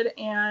rested,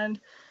 and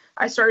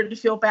I started to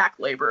feel back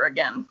labor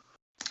again.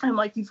 I'm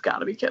like, you've got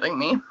to be kidding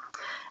me.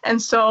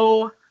 And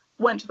so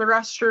went to the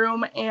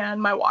restroom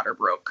and my water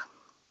broke.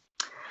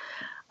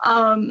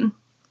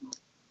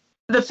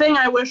 The thing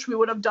I wish we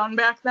would have done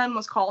back then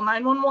was call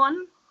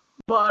 911.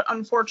 But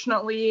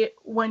unfortunately,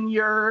 when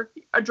your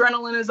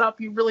adrenaline is up,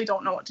 you really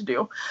don't know what to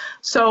do.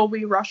 So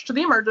we rushed to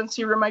the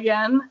emergency room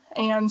again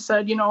and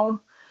said,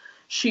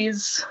 she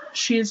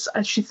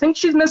thinks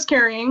she's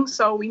miscarrying,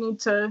 so we need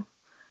to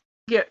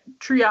get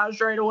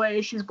triaged right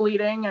away. She's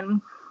bleeding.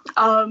 And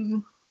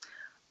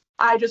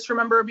I just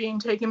remember being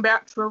taken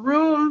back to a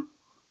room,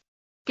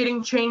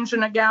 getting changed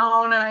in a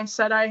gown, and I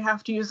said, I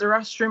have to use the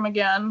restroom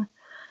again.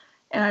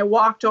 And I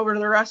walked over to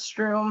the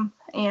restroom,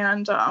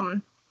 and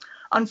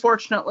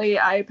unfortunately,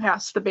 I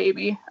passed the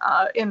baby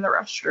in the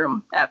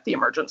restroom at the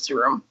emergency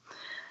room.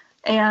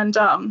 And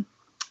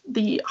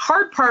the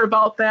hard part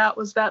about that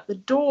was that the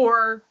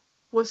door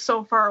was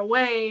so far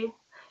away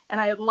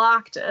and I had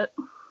locked it.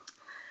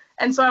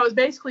 And so I was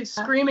basically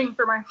screaming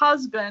for my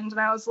husband,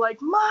 and I was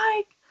like,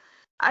 Mike,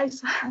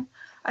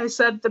 I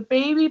said, the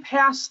baby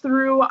passed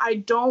through.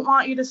 I don't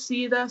want you to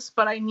see this,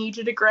 but I need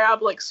you to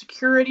grab like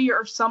security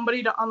or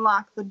somebody to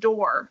unlock the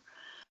door.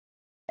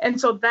 And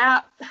so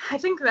I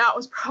think that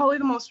was probably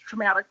the most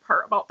traumatic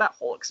part about that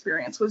whole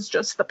experience, was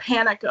just the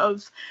panic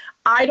of,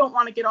 I don't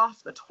want to get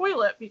off the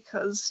toilet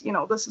because,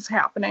 this is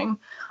happening.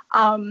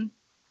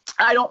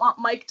 I don't want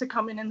Mike to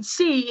come in and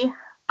see.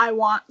 I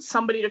want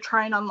somebody to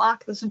try and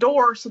unlock this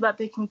door so that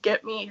they can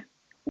get me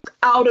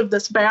out of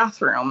this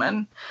bathroom.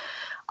 And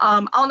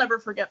I'll never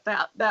forget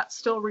that. That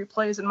still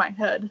replays in my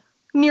head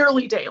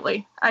nearly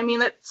daily. I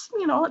mean,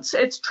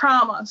 it's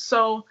trauma.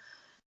 So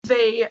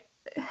they,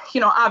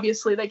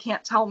 obviously they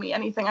can't tell me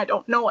anything I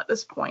don't know at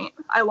this point.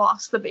 I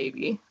lost the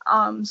baby.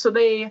 So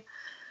they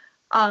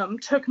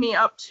took me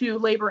up to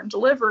labor and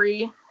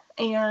delivery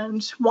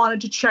and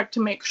wanted to check to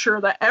make sure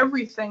that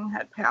everything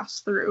had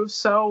passed through.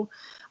 So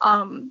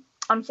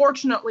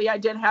unfortunately, I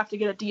did have to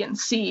get a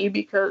D&C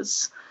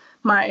because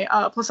my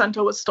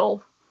placenta was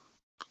still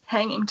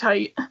hanging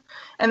tight,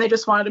 and they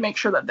just wanted to make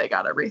sure that they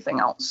got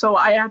everything out. So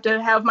I had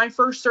to have my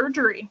first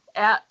surgery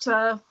at,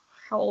 how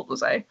old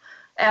was I?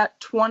 At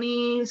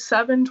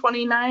 27,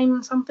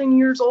 29 something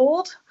years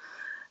old.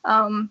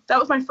 That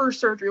was my first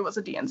surgery, was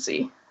a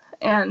D&C.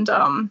 And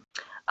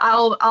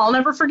I'll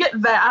never forget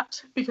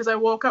that, because I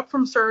woke up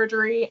from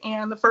surgery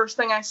and the first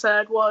thing I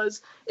said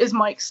was, "Is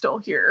Mike still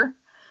here?"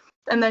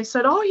 And they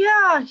said, "Oh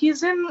yeah,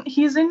 he's in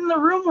the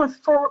room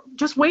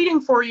just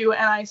waiting for you."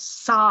 And I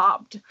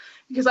sobbed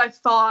because I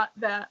thought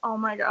that, oh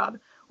my God,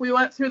 we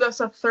went through this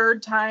a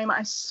third time.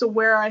 I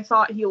swear I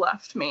thought he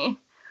left me.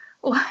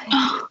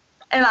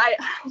 And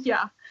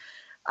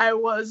I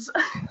was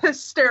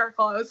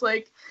hysterical. I was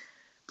like,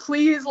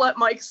 please let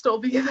Mike still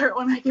be there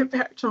when I get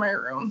back to my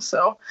room.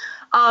 So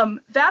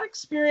that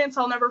experience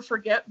I'll never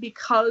forget,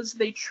 because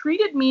they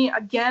treated me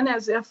again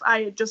as if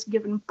I had just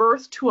given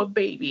birth to a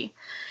baby.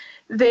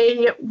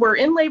 They were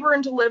in labor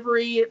and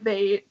delivery.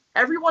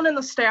 Everyone in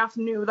the staff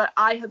knew that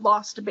I had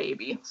lost a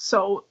baby.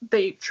 So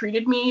they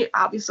treated me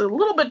obviously a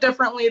little bit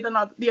differently than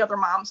the other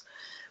moms.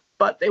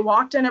 But they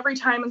walked in every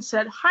time and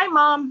said, "Hi,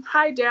 Mom.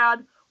 Hi,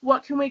 Dad.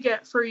 What can we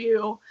get for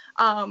you?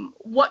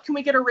 What can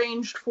we get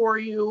arranged for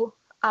you?"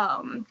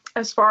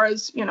 As far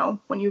as,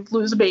 when you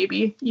lose a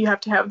baby, you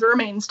have to have the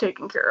remains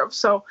taken care of.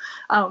 So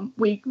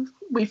we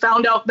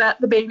found out that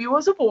the baby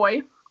was a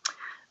boy.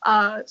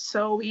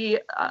 So we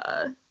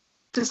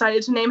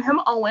decided to name him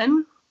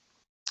Owen.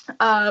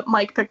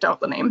 Mike picked out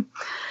the name.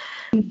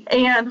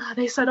 And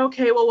they said,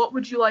 "Okay, well, what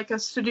would you like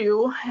us to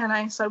do?" And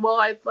I said, "Well,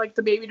 I'd like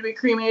the baby to be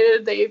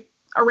cremated." They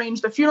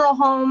arranged the funeral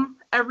home,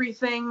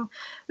 everything.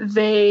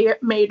 They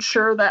made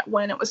sure that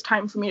when it was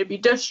time for me to be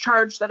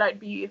discharged, that I'd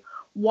be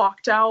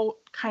walked out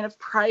kind of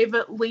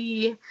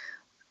privately,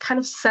 kind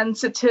of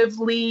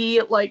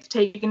sensitively, like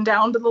taken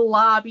down to the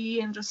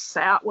lobby and just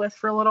sat with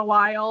for a little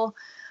while.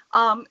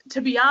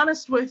 To be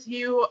honest with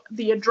you,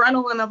 the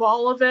adrenaline of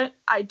all of it,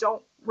 I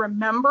don't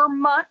remember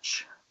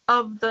much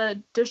of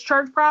the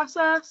discharge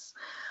process.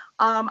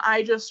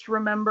 I just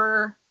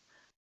remember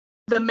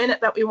the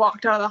minute that we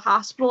walked out of the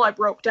hospital, I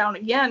broke down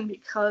again,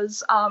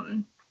 because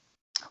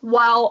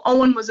while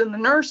Owen was in the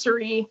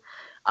nursery,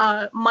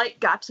 Mike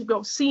got to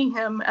go see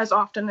him as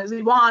often as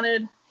he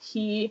wanted.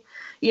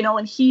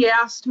 And he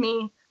asked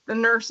me, the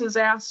nurses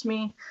asked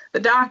me, the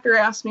doctor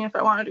asked me if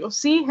I wanted to go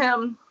see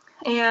him.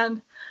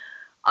 And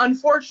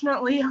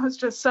unfortunately, it was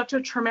just such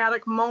a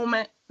traumatic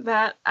moment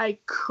that I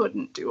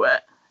couldn't do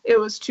it. It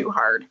was too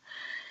hard.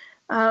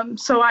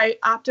 So I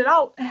opted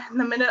out. And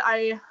the minute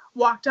I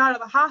walked out of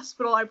the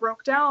hospital, I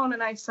broke down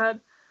and I said,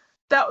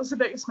 that was the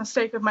biggest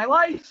mistake of my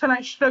life, and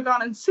I should have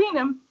gone and seen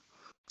him,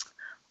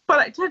 but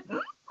I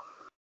didn't.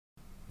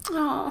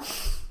 Oh.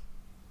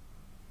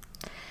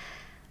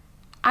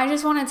 I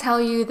just want to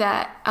tell you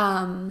that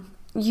I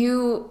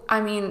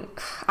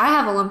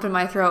have a lump in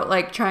my throat,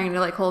 like trying to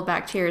like hold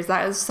back tears.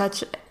 That is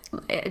such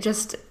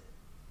just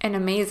an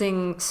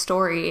amazing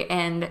story,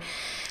 and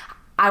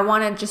I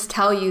want to just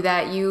tell you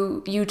that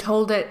you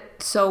told it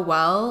so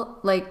well.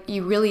 Like,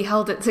 you really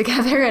held it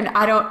together, and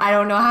I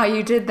don't know how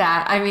you did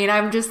that. I mean,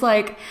 I'm just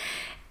like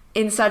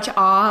in such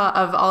awe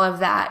of all of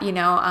that,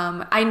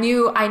 I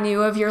knew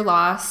of your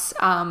loss,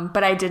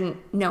 but I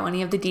didn't know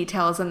any of the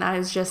details, and that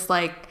is just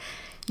like,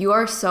 you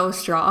are so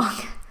strong.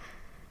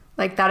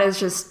 Like, that is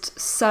just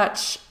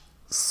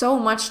so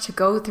much to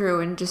go through,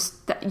 and just,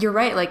 you're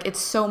right, like,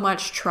 it's so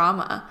much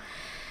trauma.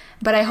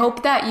 But I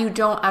hope that you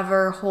don't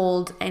ever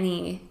hold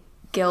any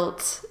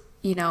guilt,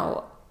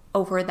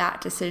 over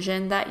that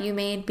decision that you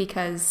made,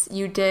 because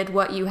you did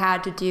what you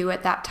had to do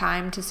at that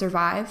time to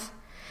survive.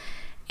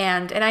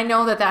 And I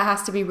know that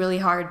has to be really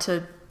hard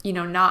to,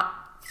 not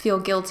feel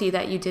guilty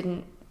that you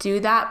didn't do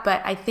that.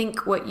 But I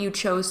think what you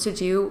chose to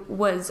do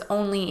was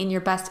only in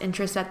your best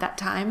interest at that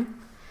time.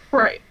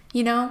 Right.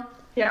 Yeah.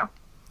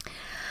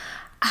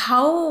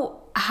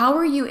 How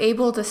are you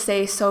able to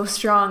stay so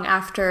strong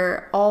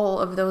after all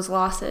of those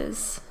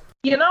losses?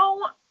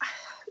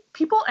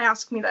 People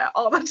ask me that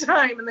all the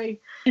time, and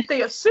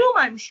they assume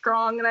I'm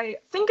strong, and I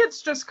think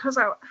it's just because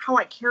how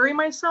I carry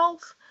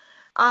myself.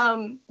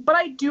 But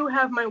I do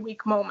have my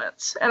weak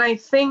moments. And I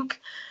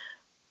think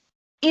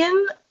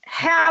in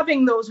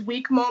having those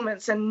weak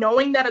moments and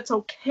knowing that it's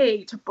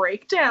okay to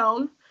break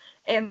down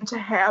and to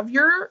have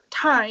your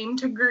time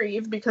to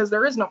grieve, because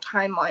there is no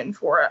timeline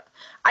for it,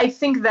 I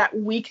think that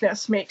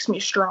weakness makes me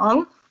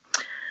strong.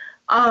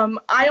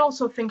 I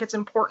also think it's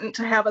important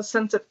to have a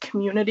sense of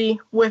community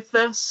with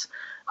this,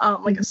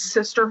 like a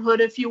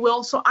sisterhood, if you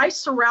will. So I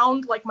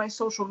surround like my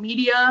social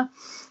media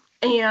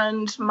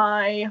and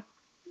my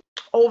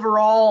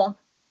overall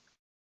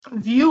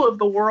view of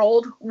the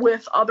world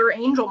with other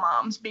angel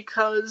moms,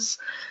 because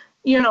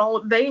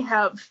they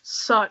have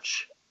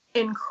such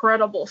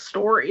incredible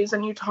stories.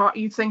 And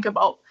you think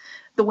about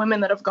the women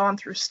that have gone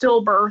through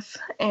stillbirth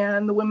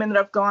and the women that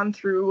have gone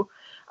through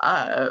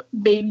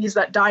babies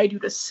that die due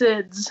to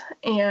SIDS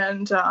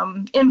and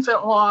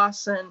infant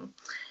loss, and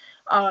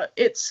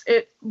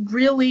it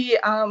really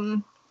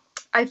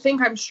I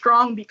think I'm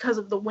strong because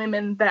of the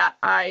women that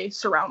I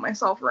surround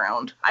myself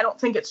around. I don't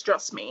think it's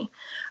just me.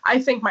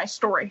 I think my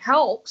story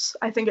helps.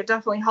 I think it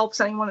definitely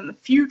helps anyone in the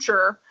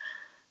future.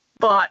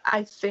 But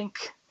I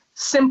think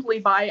simply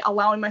by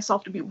allowing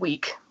myself to be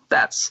weak,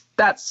 that's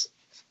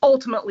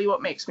ultimately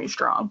what makes me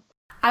strong.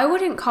 I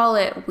wouldn't call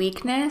it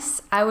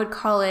weakness. I would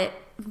call it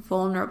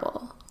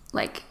vulnerable.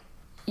 Like,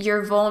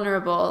 you're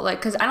vulnerable, like,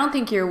 because I don't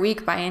think you're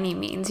weak by any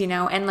means,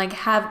 and like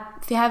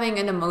having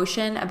an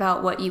emotion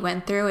about what you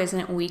went through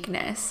isn't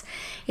weakness.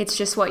 It's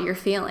just what you're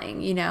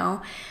feeling,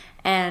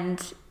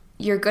 and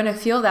you're gonna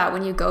feel that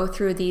when you go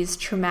through these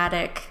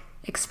traumatic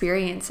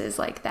experiences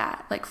like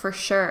that, like, for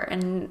sure.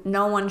 And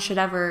no one should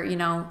ever,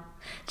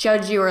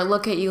 judge you or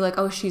look at you like,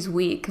 oh, she's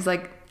weak, because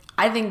like,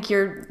 oh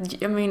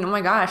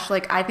my gosh,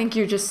 like, I think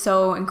you're just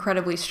so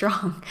incredibly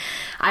strong.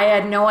 I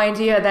had no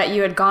idea that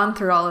you had gone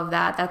through all of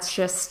that. That's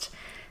just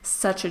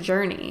such a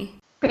journey.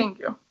 Thank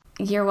you.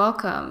 You're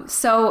welcome.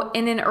 So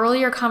in an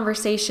earlier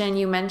conversation,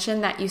 you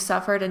mentioned that you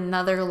suffered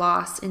another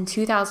loss in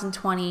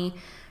 2020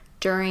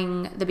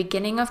 during the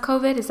beginning of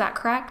COVID. Is that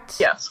correct?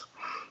 Yes.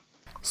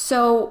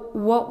 So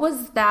what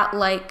was that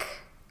like,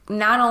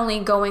 not only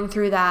going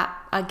through that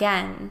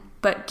again,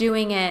 but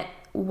doing it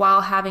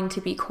while having to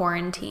be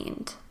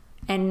quarantined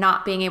and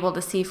not being able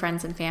to see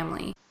friends and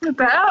family?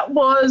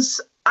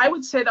 I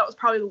would say that was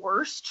probably the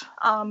worst.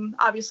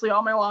 Obviously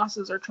all my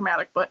losses are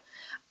traumatic, but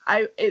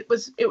it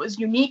was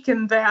unique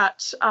in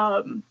that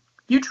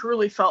you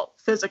truly felt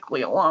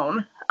physically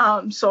alone.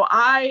 So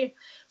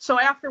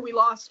after we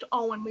lost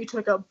Owen, we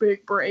took a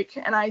big break,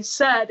 and I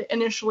said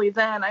initially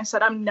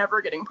I'm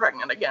never getting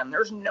pregnant again.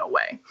 There's no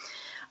way.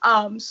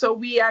 So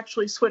we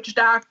actually switched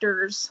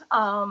doctors.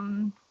 I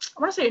want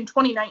to say in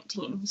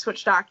 2019, we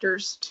switched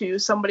doctors to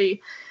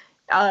somebody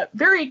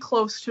very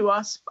close to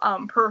us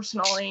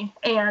personally,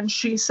 and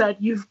she said,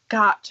 you've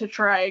got to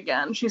try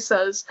again. She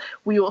says,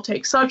 we will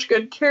take such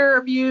good care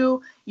of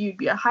you. You'd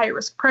be a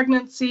high-risk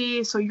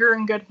pregnancy, so you're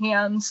in good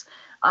hands.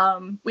 I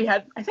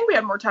think we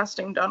had more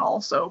testing done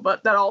also,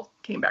 but that all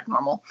came back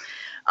normal.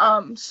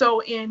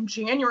 So in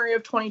January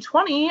of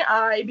 2020,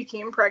 I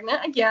became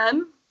pregnant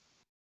again.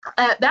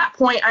 At that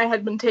point, I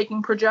had been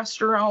taking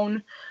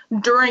progesterone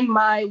during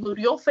my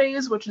luteal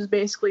phase, which is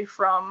basically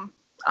from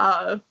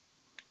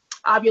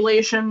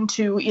ovulation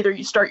to either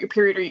you start your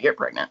period or you get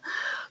pregnant.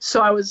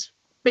 So I was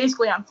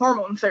basically on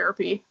hormone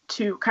therapy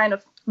to kind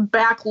of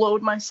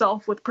backload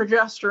myself with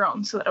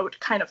progesterone so that I would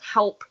kind of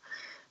help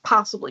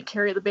possibly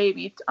carry the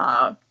baby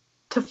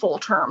to full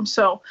term.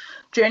 So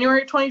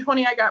January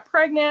 2020, I got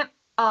pregnant.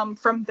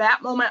 From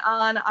that moment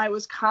on, I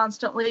was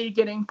constantly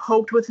getting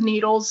poked with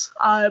needles,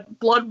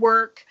 blood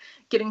work,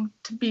 getting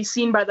to be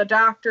seen by the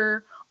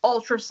doctor,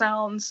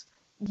 ultrasounds,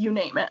 you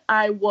name it.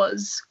 I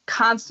was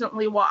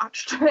constantly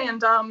watched.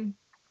 And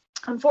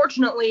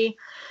unfortunately,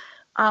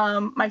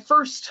 one of my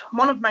first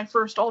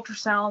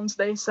ultrasounds,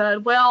 they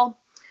said, well,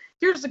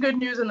 here's the good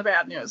news and the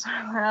bad news.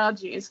 Oh,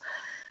 geez.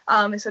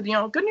 They said,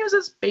 good news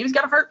is baby's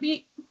got a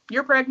heartbeat.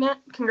 You're pregnant.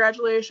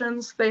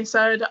 Congratulations. They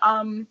said,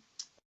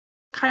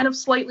 kind of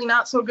slightly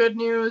not so good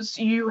news.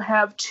 You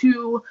have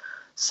 2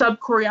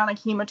 subchorionic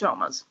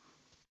hematomas.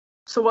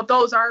 So what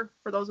those are,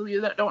 for those of you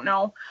that don't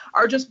know,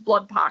 are just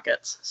blood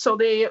pockets. So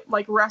they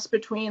like rest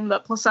between the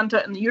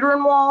placenta and the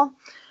uterine wall.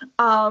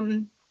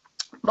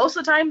 Most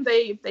of the time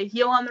they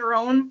heal on their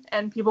own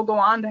and people go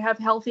on to have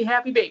healthy,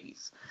 happy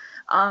babies.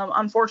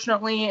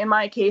 Unfortunately, in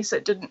my case,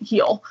 it didn't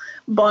heal,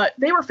 but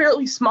they were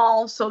fairly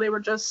small. So they were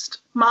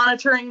just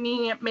monitoring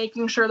me,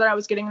 making sure that I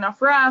was getting enough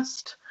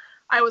rest.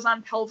 I was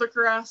on pelvic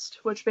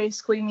rest, which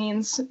basically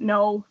means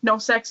no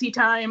sexy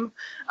time,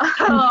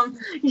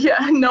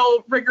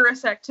 no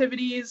rigorous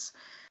activities.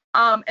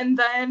 And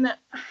then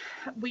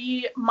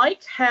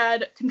Mike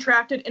had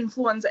contracted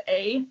influenza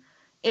A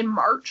in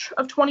March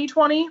of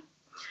 2020,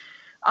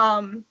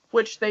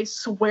 which they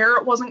swear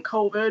it wasn't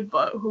COVID,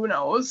 but who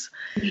knows?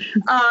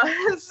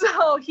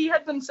 So he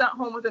had been sent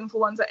home with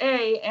influenza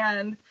A,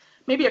 and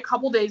maybe a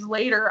couple days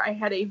later, I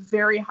had a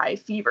very high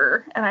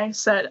fever, and I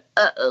said,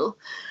 uh-oh.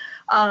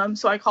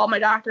 So I called my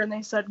doctor and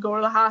they said, go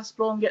to the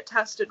hospital and get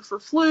tested for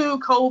flu,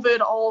 COVID,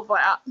 all of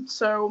that.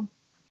 So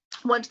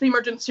went to the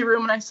emergency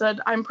room and I said,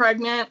 I'm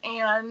pregnant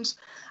and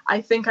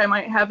I think I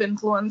might have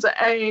influenza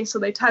A. So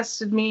they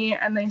tested me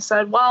and they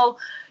said, well,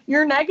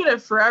 you're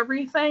negative for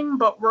everything,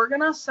 but we're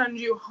going to send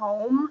you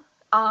home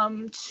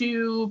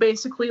to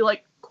basically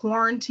like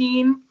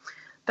quarantine.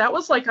 That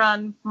was like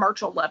on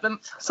March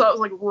 11th. So that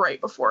was like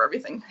right before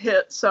everything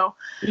hit. So,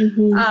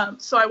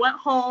 so I went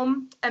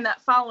home, and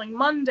that following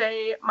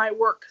Monday, my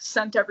work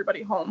sent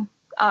everybody home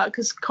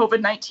because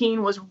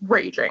COVID-19 was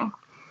raging.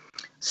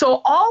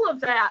 So all of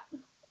that,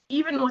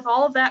 even with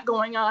all of that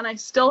going on, I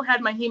still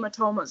had my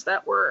hematomas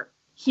that were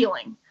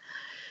healing.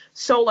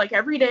 So like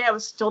every day I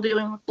was still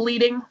dealing with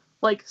bleeding,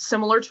 like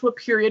similar to a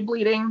period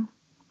bleeding,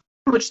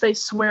 which they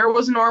swear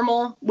was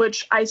normal,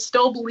 which I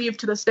still believe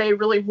to this day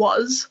really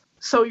was.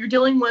 So you're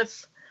dealing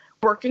with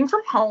working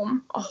from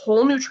home, a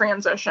whole new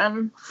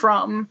transition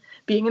from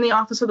being in the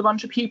office with a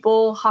bunch of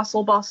people,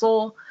 hustle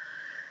bustle,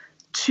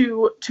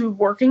 to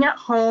working at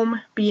home,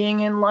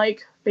 being in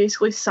like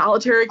basically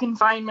solitary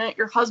confinement.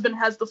 Your husband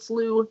has the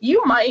flu.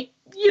 You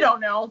don't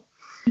know.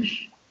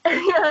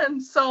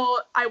 And so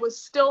I was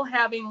still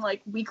having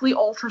like weekly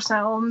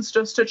ultrasounds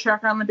just to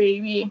check on the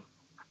baby.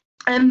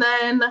 And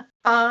then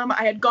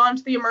I had gone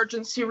to the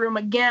emergency room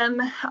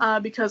again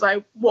because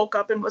I woke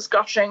up and was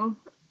gushing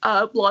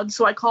blood.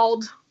 So I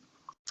called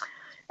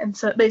and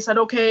they said,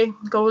 okay,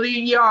 go to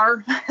the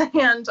ER.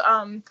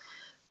 And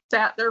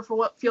sat there for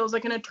what feels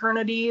like an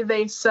eternity.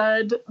 They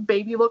said,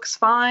 baby looks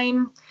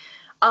fine.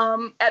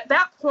 At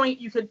that point,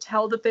 you could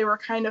tell that they were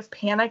kind of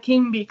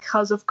panicking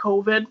because of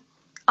COVID.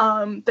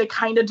 They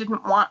kind of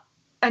didn't want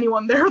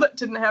anyone there that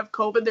didn't have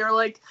COVID. They were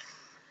like,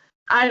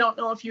 I don't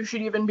know if you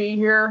should even be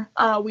here.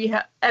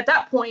 At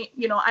that point,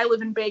 I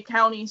live in Bay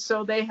County,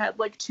 so they had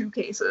like 2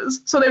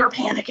 cases. So they were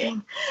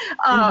panicking.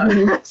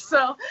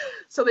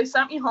 So they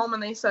sent me home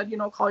and they said,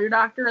 call your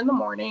doctor in the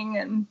morning.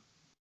 And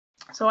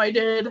so I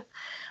did.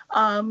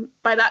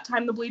 By that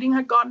time, the bleeding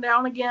had gone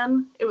down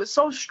again. It was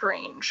so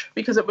strange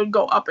because it would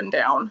go up and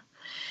down.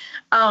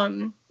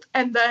 And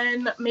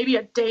then maybe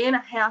a day and a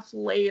half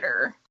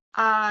later,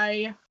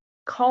 I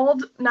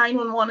called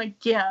 911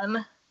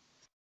 again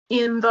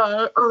in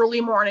the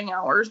early morning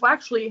hours. Well,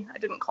 actually, I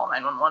didn't call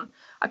 911.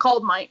 I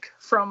called Mike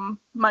from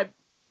my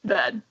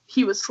bed.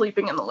 He was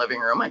sleeping in the living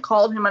room. I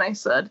called him and I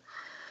said,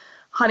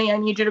 honey, I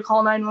need you to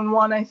call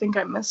 911. I think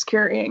I'm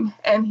miscarrying.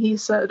 And he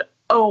said,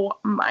 oh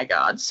my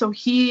God. So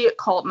he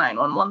called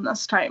 911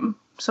 this time.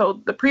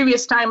 So the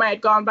previous time I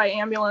had gone by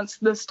ambulance,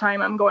 this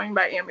time I'm going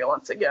by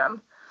ambulance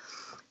again.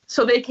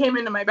 So they came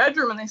into my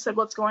bedroom and they said,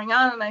 what's going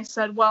on? And I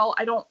said, well,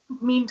 I don't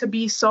mean to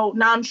be so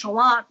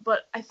nonchalant,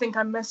 but I think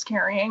I'm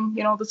miscarrying.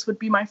 This would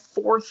be my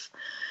 4th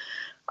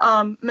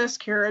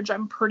miscarriage.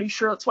 I'm pretty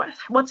sure that's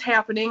what's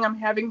happening. I'm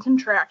having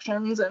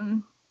contractions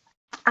and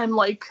I'm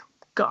like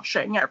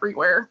gushing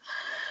everywhere.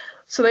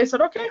 So they said,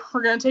 okay,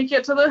 we're going to take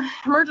you to the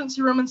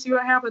emergency room and see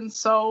what happens.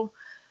 So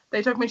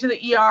they took me to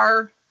the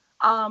ER.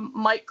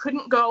 Mike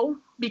couldn't go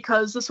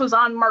because this was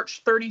on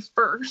March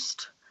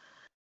 31st.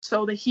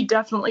 So that he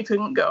definitely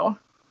couldn't go.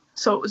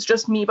 So it was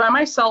just me by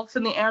myself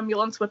in the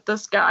ambulance with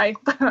this guy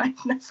that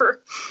I've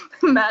never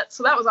met.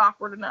 So that was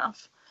awkward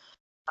enough.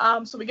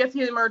 So we get to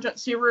the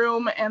emergency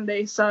room and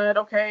they said,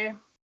 okay,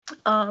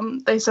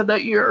 they said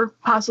that you're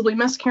possibly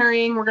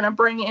miscarrying. We're going to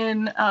bring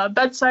in a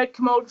bedside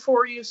commode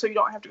for you so you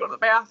don't have to go to the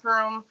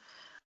bathroom.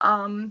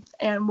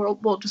 And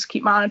we'll just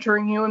keep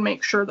monitoring you and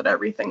make sure that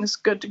everything's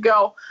good to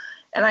go.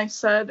 And I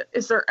said,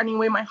 is there any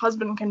way my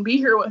husband can be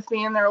here with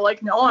me? And they're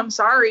like, no, I'm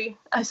sorry.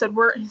 I said,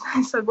 we're in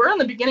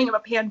the beginning of a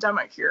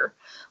pandemic here.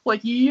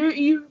 Like,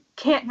 you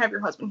can't have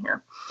your husband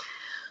here.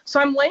 So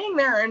I'm laying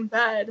there in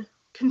bed,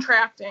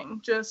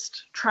 contracting,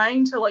 just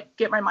trying to like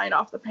get my mind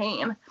off the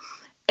pain.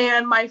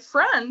 And my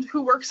friend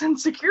who works in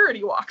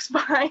security walks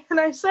by and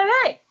I said,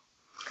 hey.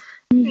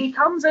 He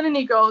comes in and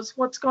he goes,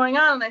 what's going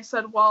on? And I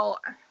said, well,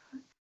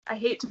 I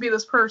hate to be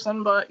this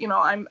person, but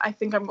I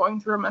think I'm going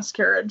through a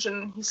miscarriage.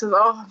 And he says,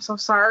 oh, I'm so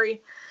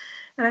sorry.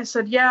 And I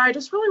said, yeah, I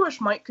just really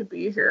wish Mike could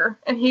be here.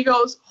 And he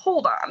goes,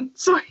 hold on.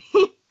 So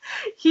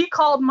he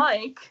called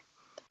Mike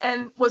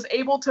and was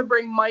able to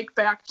bring Mike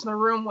back to the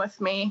room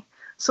with me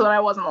so that I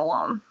wasn't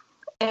alone.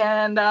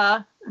 And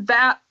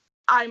that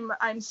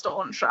I'm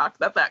still in shock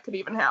that could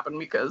even happen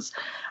because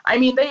I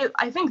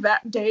think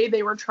that day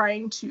they were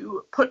trying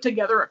to put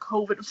together a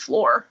COVID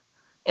floor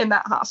in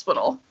that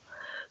hospital.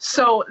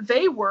 So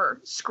they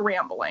were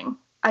scrambling.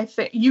 I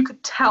think you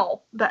could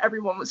tell that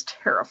everyone was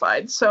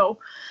terrified. So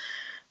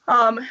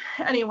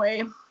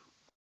anyway,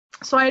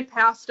 so I had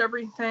passed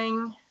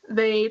everything.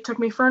 They took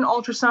me for an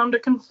ultrasound to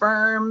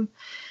confirm.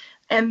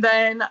 And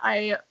then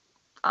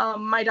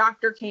my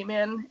doctor came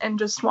in and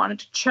just wanted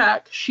to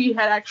check. She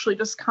had actually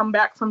just come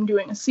back from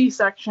doing a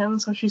C-section.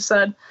 So she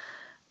said,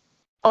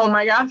 oh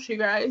my gosh, you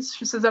guys.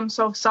 She says, I'm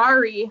so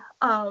sorry.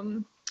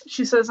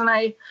 She says, and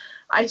I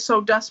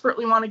so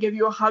desperately want to give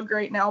you a hug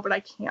right now, but I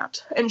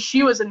can't. And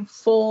she was in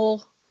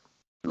full,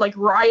 like,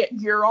 riot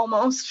gear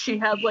almost. She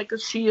had, like, a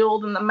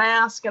shield and the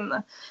mask and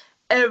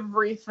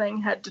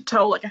everything head to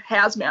toe, like a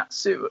hazmat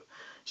suit.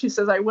 She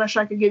says, I wish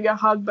I could give you a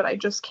hug, but I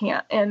just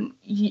can't. And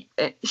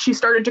she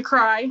started to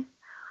cry.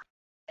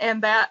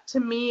 And that to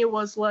me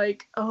was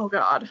like, oh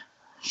God,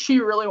 she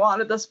really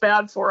wanted this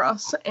bad for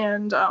us.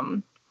 And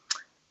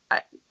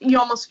you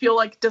almost feel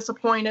like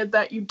disappointed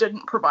that you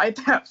didn't provide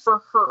that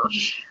for her,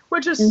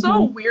 which is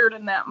so weird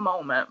in that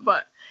moment.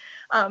 But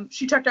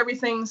she checked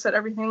everything, said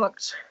everything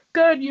looked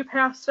good, you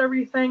passed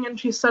everything. And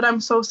she said, I'm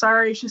so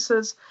sorry. She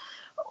says,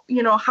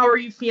 how are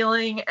you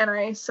feeling? And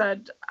I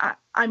said,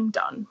 I'm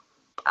done.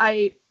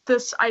 I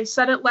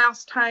said it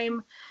last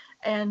time,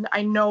 and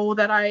I know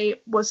that I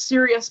was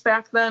serious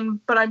back then,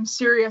 but I'm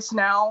serious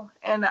now.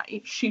 And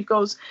she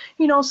goes,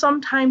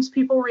 sometimes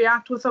people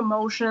react with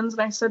emotions.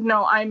 And I said,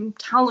 no, I'm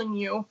telling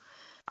you,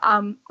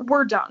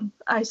 we're done.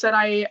 I said,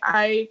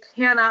 I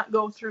cannot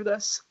go through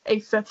this a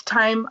fifth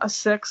time, a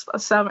sixth, a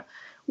seventh.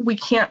 We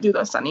can't do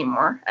this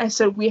anymore. I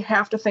said, we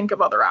have to think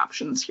of other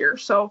options here.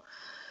 So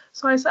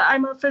I said,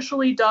 I'm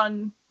officially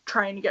done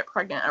trying to get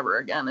pregnant ever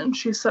again. And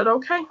she said,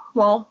 okay,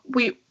 well,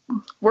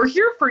 we're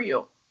here for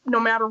you no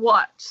matter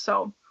what.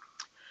 So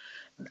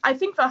I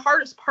think the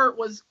hardest part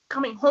was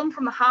coming home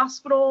from the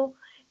hospital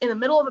in the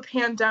middle of a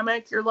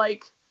pandemic. You're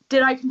like,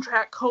 did I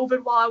contract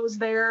COVID while I was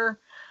there?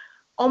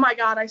 Oh my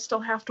God, I still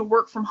have to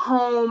work from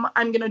home.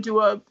 I'm going to do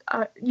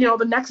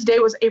the next day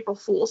was April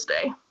Fool's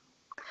Day.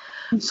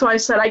 So I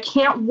said, I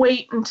can't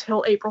wait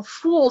until April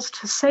Fool's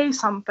to say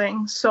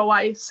something. So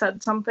I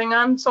said something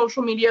on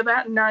social media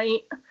that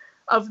night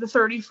of the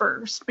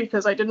 31st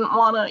because I didn't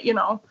want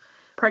to,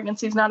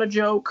 pregnancy's not a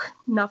joke.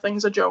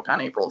 Nothing's a joke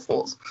on April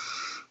Fool's.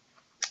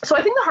 So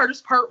I think the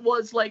hardest part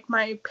was like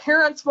my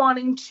parents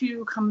wanting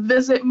to come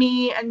visit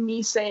me and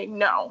me saying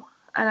no.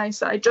 And I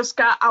said, I just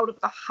got out of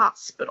the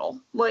hospital,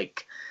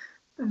 like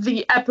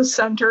the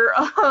epicenter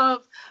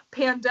of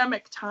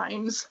pandemic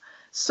times.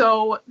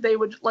 So they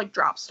would like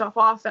drop stuff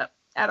off at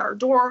our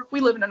door. We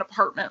live in an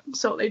apartment.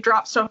 So they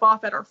drop stuff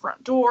off at our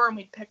front door and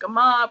we'd pick them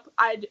up.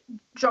 I'd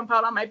jump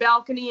out on my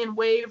balcony and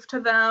wave to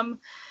them.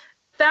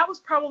 That was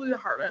probably the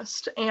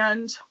hardest.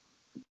 And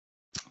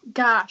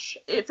gosh,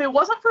 if it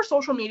wasn't for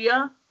social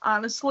media,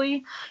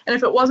 honestly, and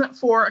if it wasn't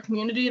for a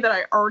community that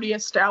I already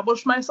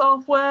established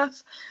myself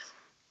with,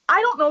 I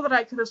don't know that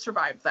I could have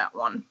survived that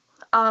one.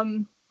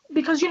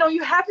 Because,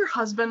 you have your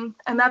husband,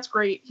 and that's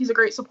great. He's a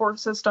great support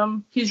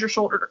system. He's your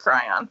shoulder to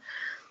cry on.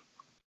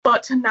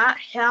 But to not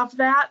have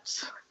that,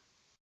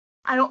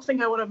 I don't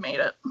think I would have made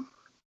it.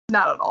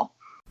 Not at all.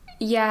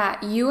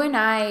 Yeah, you and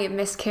I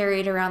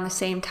miscarried around the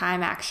same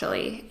time,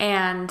 actually.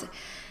 And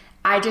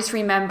I just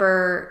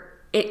remember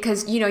it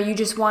because, you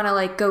just want to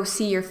like go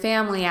see your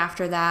family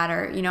after that.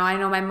 Or, I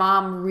know my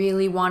mom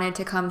really wanted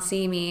to come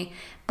see me,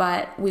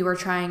 but we were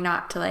trying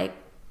not to like,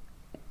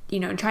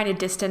 trying to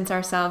distance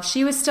ourselves.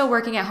 She was still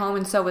working at home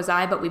and so was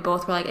I, but we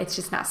both were like, it's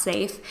just not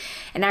safe.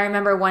 And I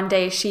remember one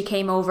day she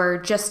came over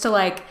just to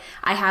like,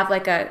 I have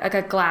like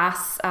a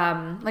glass,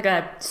 like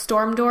a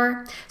storm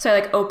door. So I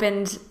like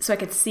opened so I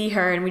could see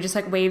her and we just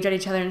like waved at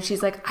each other and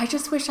she's like, I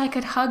just wish I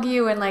could hug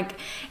you. And like,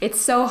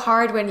 it's so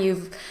hard when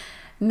you've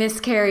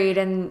miscarried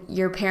and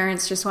your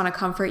parents just want to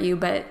comfort you,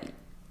 but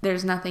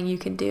there's nothing you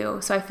can do.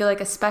 So I feel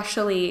like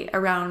especially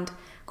around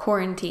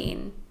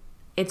quarantine,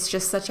 it's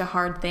just such a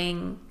hard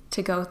thing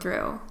to go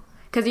through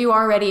because you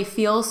already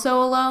feel so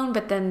alone,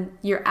 but then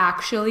you're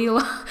actually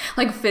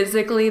like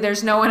physically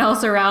there's no one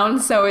else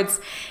around. So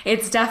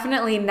it's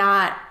definitely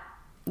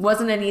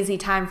wasn't an easy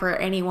time for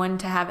anyone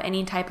to have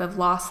any type of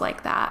loss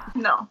like that.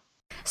 No.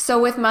 So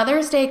with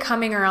Mother's Day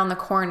coming around the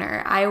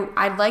corner,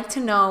 I'd like to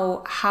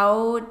know,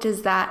 how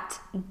does that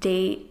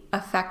date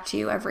affect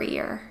you every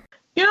year?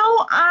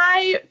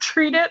 I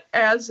treat it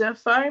as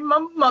if I'm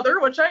a mother,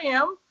 which I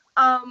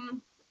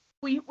am.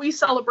 We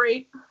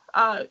celebrate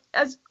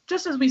as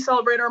we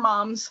celebrate our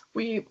moms.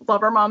 We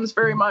love our moms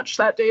very much.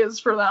 That day is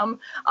for them.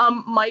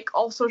 Mike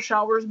also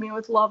showers me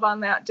with love on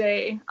that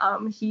day.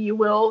 He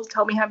will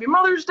tell me Happy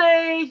Mother's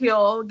Day.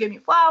 He'll give me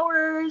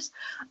flowers.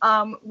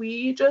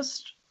 We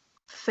just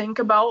think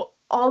about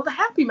all the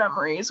happy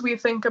memories. We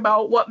think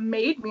about what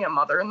made me a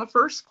mother in the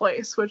first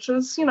place, which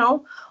is,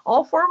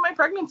 all 4 of my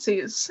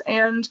pregnancies.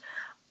 And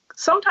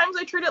sometimes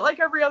I treat it like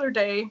every other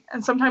day,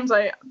 and sometimes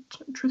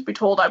truth be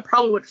told, I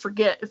probably would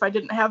forget if I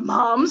didn't have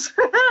moms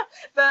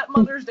that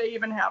Mother's Day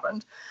even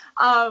happened.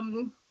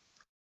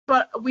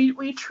 But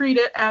we treat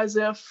it as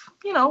if,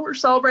 we're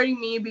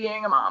celebrating me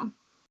being a mom.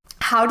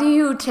 How do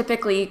you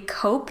typically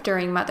cope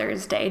during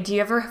Mother's Day? Do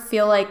you ever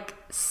feel like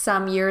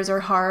some years are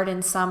hard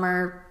and some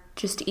are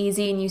just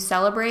easy and you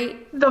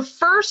celebrate? The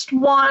first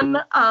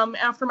one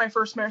after my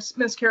first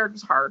miscarriage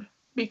was hard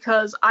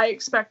because I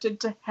expected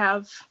to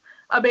have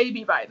a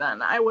baby by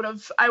then. I would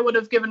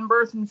have given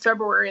birth in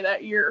February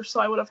that year, so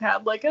I would have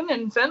had like an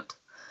infant.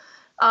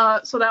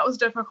 So that was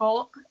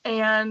difficult.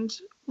 And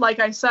like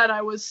I said,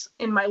 I was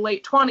in my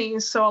late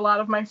 20s, so a lot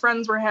of my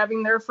friends were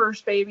having their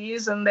first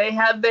babies and they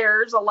had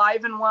theirs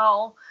alive and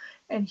well.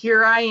 And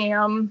here I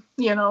am,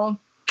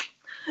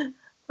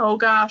 oh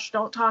gosh,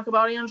 don't talk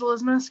about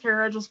Angela's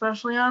miscarriage,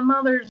 especially on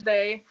Mother's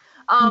Day.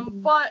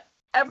 But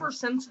ever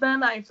since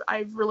then,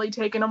 I've really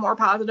taken a more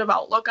positive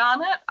outlook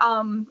on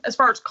it. As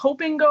far as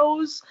coping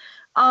goes,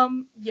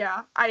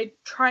 Yeah, I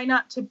try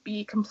not to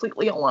be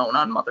completely alone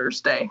on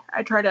Mother's Day.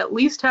 I try to at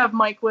least have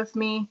Mike with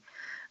me,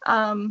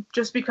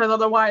 just because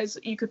otherwise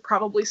you could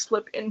probably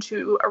slip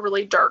into a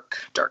really dark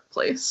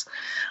place.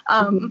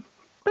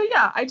 But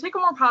yeah, I take a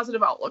more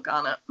positive outlook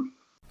on it.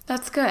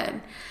 That's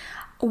good.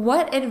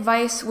 What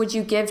advice would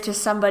you give to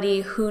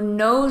somebody who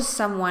knows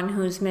someone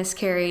who's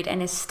miscarried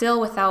and is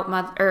still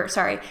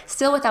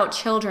still without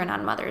children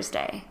on Mother's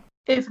Day?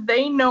 If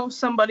they know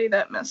somebody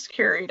that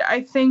miscarried,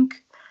 I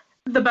think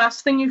the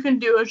best thing you can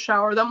do is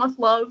shower them with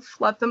love,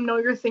 let them know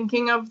you're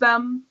thinking of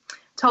them,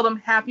 tell them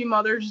Happy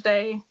Mother's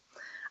Day,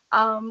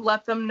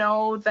 let them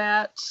know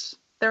that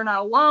they're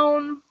not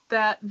alone,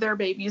 that their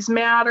babies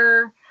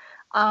matter,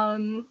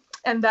 and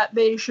that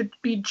they should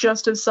be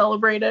just as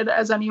celebrated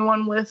as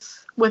anyone with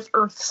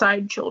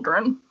Earthside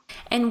children.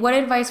 And what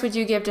advice would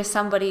you give to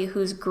somebody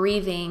who's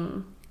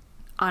grieving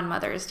on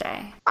Mother's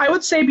Day? I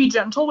would say be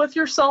gentle with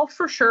yourself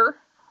for sure.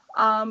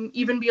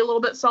 Even be a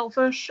little bit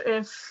selfish.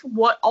 If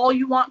what all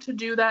you want to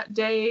do that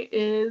day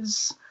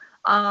is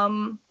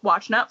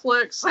watch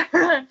Netflix,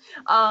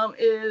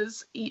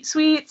 is eat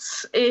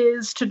sweets,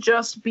 is to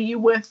just be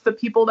with the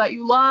people that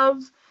you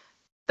love,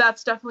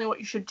 that's definitely what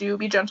you should do.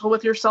 Be gentle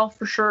with yourself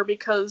for sure,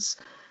 because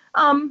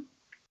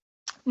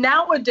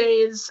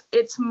nowadays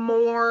it's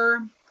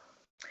more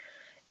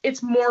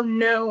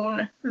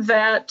known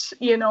that,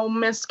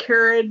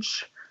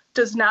 miscarriage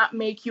does not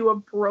make you a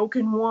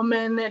broken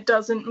woman. It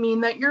doesn't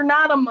mean that you're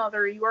not a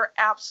mother. You are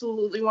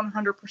absolutely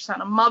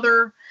 100% a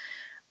mother.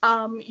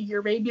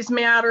 Your babies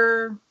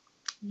matter.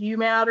 You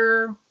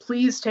matter.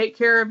 Please take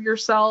care of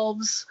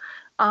yourselves.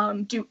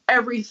 Do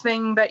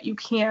everything that you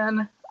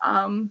can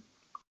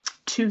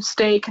to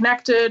stay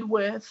connected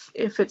with,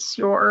 if it's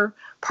your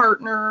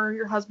partner,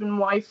 your husband,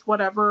 wife,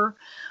 whatever.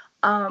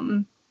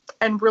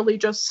 And really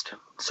just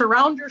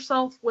surround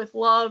yourself with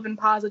love and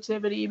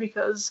positivity,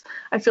 because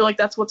I feel like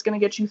that's what's going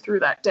to get you through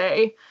that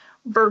day,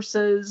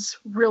 versus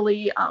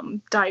really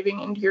diving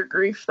into your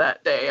grief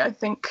that day, I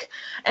think.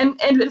 And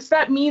if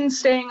that means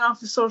staying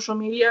off of social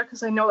media,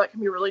 because I know that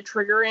can be really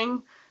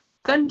triggering,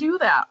 then do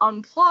that.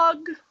 Unplug.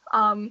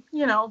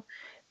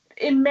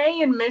 In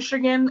May in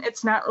Michigan,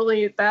 it's not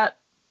really that,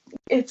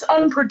 it's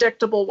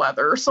unpredictable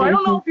weather. So I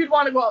don't know if you'd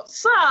want to go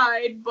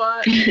outside,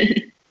 but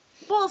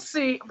we'll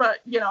see. But,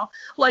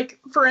 like,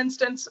 for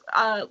instance,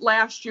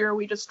 last year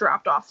we just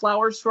dropped off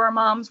flowers to our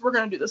moms. We're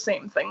going to do the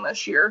same thing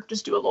this year.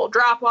 Just do a little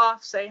drop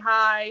off, say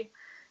hi,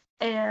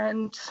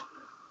 and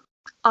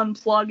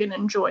unplug and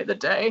enjoy the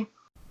day.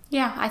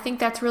 Yeah, I think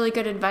that's really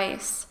good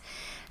advice.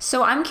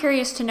 So I'm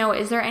curious to know,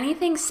 is there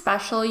anything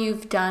special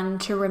you've done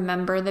to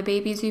remember the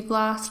babies you've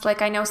lost?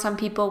 Like, I know some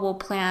people will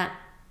plant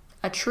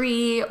a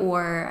tree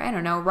or, I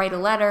don't know, write a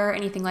letter,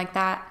 anything like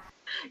that.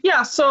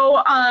 Yeah,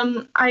 so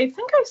I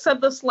think I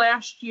said this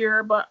last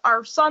year, but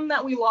our son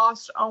that we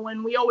lost,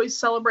 Owen, we always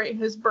celebrate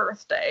his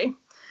birthday.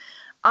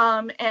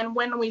 And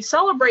when we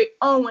celebrate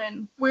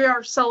Owen, we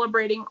are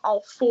celebrating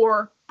all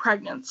 4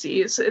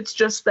 pregnancies. It's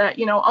just that,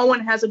 Owen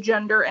has a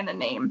gender and a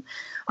name,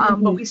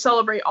 but we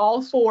celebrate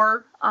all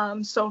 4.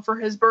 So for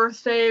his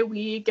birthday,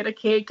 we get a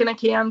cake and a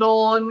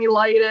candle and we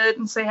light it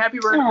and say happy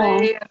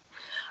birthday.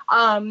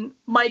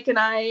 Mike and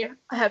I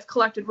have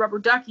collected rubber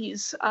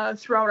duckies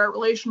throughout our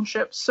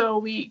relationship. So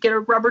we get a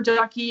rubber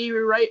ducky, we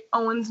write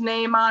Owen's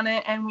name on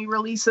it, and we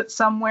release it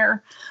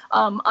somewhere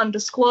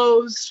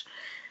undisclosed.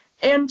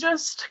 And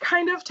just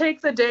kind of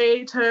take the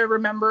day to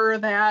remember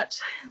that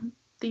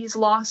these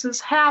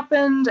losses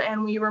happened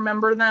and we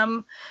remember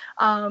them.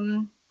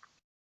 And,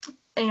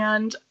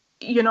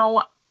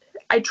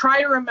 I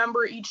try to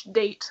remember each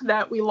date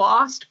that we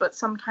lost, but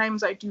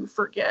sometimes I do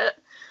forget.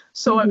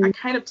 So I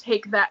kind of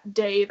take that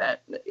day,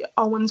 that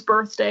Owen's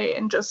birthday,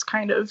 and just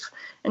kind of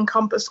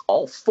encompass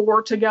all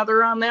 4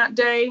 together on that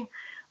day.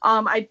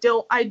 I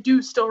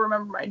do still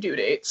remember my due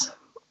dates,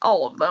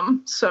 all of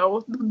them.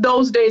 So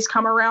those days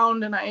come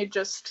around and I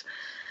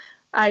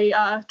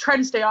try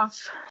to stay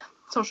off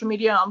social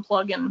media,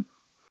 unplug and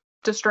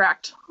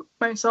distract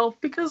myself,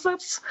 because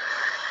that's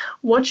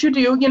what you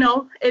do.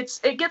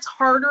 It gets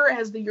harder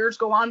as the years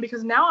go on,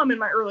 because now I'm in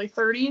my early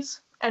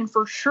 30s, and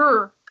for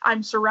sure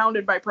I'm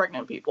surrounded by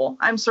pregnant people.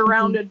 I'm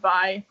surrounded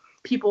by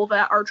people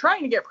that are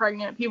trying to get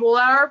pregnant, people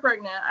that are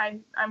pregnant.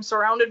 I'm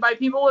surrounded by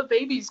people with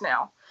babies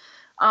now.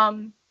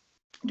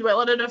 Do I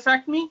let it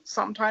affect me?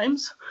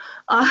 Sometimes.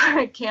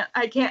 I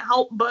can't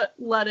help but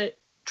let it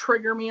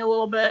trigger me a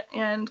little bit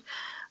and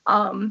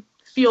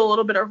feel a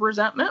little bit of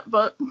resentment.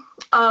 But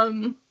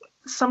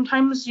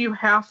sometimes you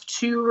have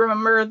to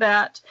remember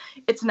that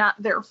it's not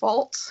their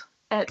fault.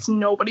 It's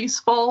nobody's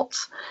fault.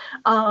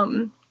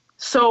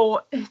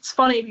 So it's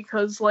funny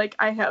because, like,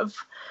 I have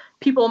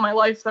people in my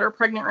life that are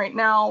pregnant right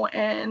now,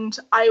 and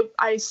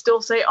I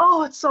still say,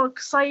 oh, it's so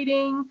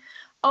exciting.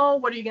 Oh,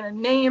 what are you going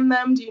to name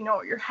them? Do you know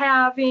what you're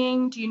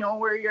having? Do you know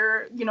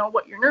where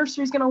what your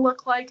nursery is going to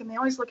look like? And they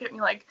always look at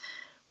me like,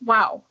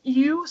 wow,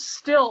 you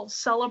still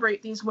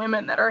celebrate these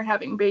women that are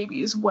having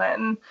babies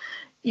when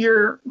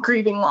you're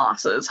grieving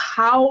losses.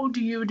 How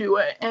do you do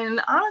it?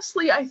 And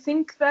honestly, I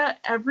think that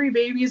every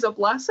baby is a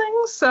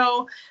blessing.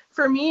 So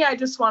for me, I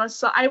just want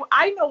to,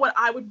 I know what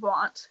I would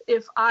want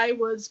if I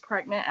was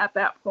pregnant at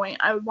that point.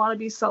 I would want to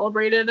be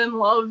celebrated and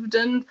loved,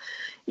 and,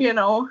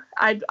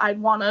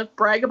 I'd want to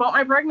brag about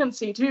my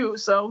pregnancy too.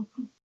 So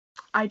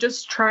I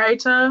just try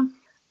to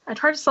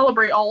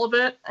celebrate all of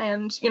it.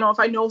 And, if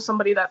I know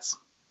somebody that's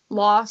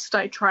lost,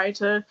 I try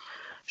to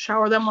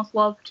shower them with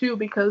love too,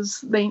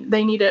 because they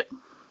need it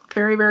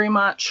very, very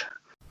much.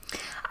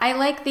 I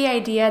like the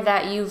idea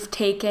that you've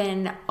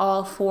taken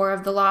all 4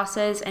 of the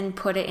losses and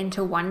put it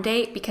into one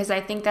date, because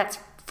I think that's,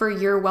 for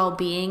your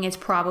well-being, is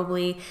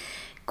probably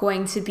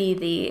going to be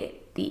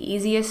the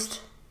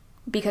easiest,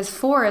 because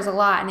 4 is a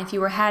lot. And if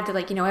you had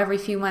to every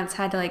few months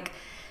had to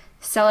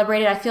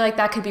celebrate it, I feel like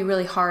that could be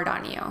really hard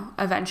on you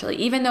eventually,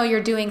 even though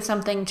you're doing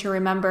something to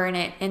remember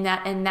and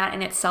that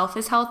in itself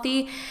is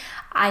healthy.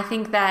 I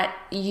think that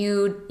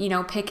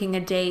picking a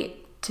date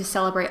to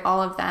celebrate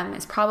all of them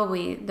is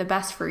probably the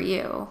best for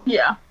you.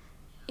 Yeah.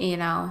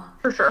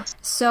 For sure.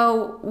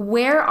 So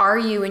where are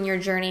you in your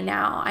journey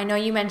now? I know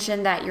you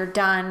mentioned that you're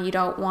done. You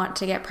don't want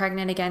to get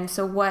pregnant again.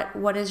 So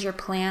what is your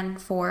plan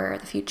for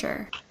the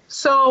future?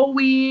 So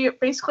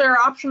our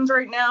options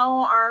right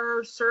now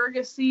are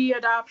surrogacy,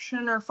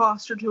 adoption, or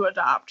foster to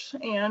adopt.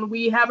 And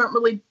we haven't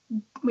really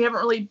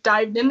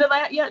dived into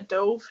that yet.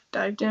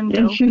 Dived in.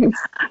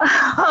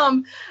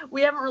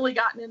 We haven't really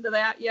gotten into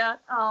that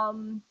yet.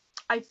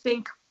 I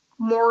think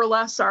more or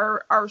less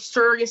our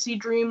surrogacy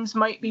dreams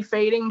might be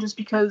fading, just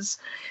because,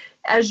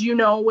 as you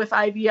know, with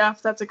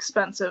IVF, that's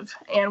expensive.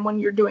 And when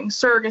you're doing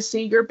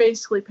surrogacy, you're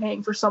basically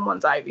paying for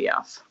someone's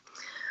IVF.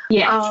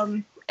 Yeah.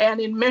 And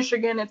in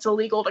Michigan, it's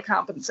illegal to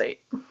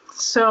compensate.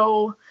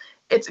 So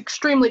it's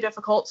extremely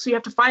difficult. So you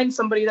have to find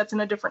somebody that's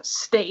in a different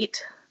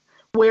state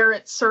where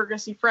it's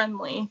surrogacy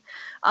friendly.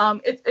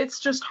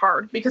 It's just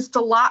hard, because it's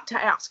a lot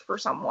to ask for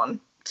someone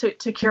to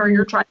carry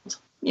your child.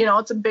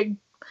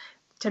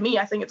 To me,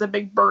 I think it's a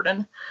big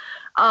burden.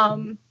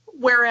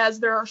 Whereas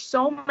there are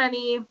so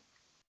many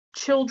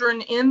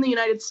children in the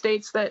United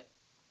States that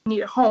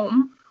need a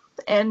home.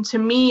 And to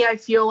me, I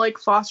feel like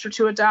foster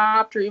to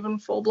adopt, or even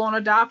full-blown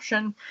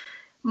adoption,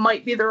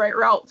 might be the right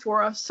route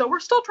for us. So we're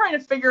still trying to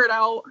figure it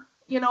out.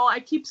 I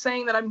keep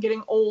saying that I'm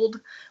getting old,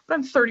 but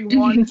I'm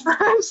 31.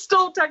 I'm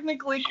still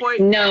technically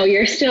quite... No,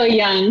 you're still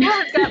young.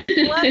 I've got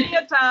plenty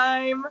of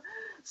time.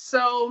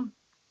 So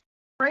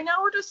right now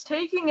we're just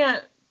taking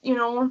it,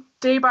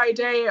 day by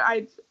day.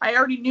 I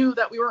already knew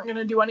that we weren't going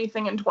to do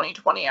anything in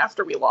 2020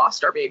 after we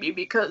lost our baby,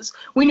 because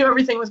we knew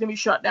everything was going to be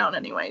shut down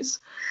anyways.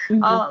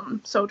 Mm-hmm.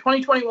 So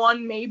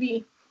 2021,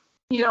 maybe,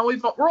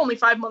 we're only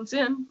 5 months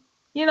in.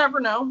 You never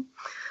know.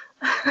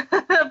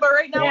 But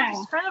right now we're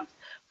just kind of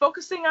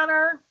focusing on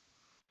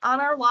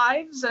our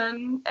lives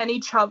and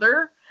each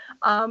other.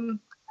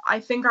 I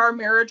think our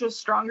marriage is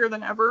stronger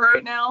than ever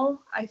right now.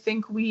 I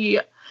think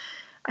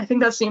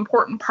that's the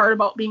important part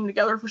about being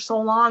together for so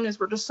long, is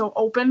we're just so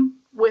open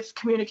with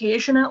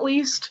communication, at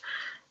least,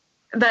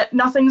 that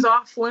nothing's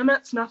off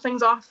limits,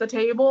 nothing's off the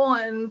table.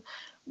 And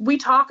we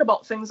talk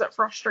about things that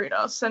frustrate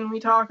us, and we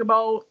talk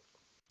about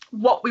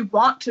what we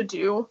want to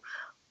do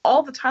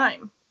all the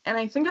time. And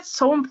I think it's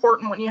so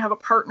important when you have a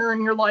partner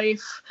in your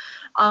life,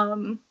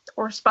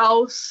 or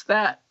spouse,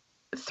 that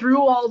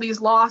through all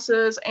these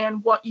losses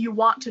and what you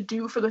want to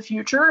do for the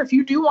future, if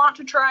you do want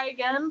to try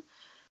again,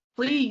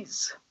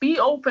 please be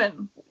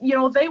open.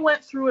 They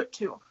went through it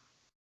too.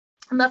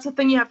 And that's the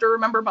thing you have to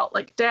remember about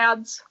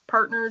dads,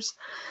 partners.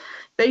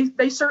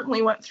 They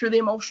certainly went through the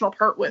emotional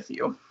part with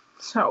you.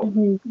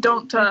 So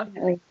don't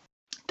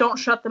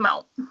shut them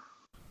out.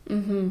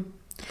 Mm-hmm.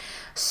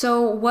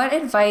 So what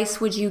advice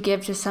would you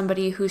give to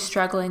somebody who's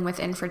struggling with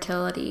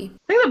infertility?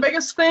 I think the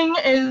biggest thing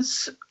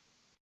is,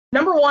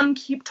 number one,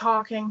 keep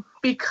talking,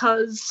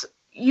 because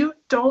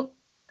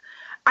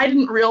I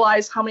didn't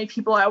realize how many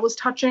people I was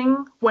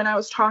touching when I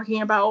was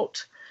talking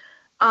about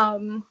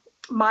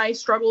my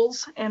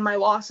struggles and my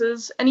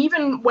losses. And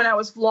even when I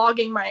was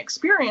vlogging my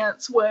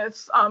experience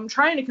with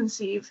trying to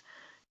conceive,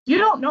 you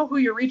don't know who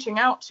you're reaching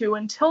out to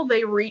until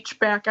they reach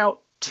back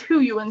out to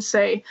you and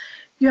say,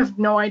 you have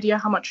no idea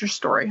how much your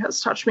story has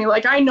touched me.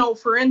 I know,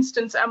 for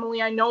instance,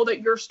 Emily, I know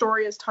that your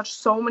story has touched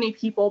so many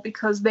people,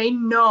 because they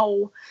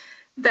know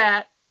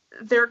that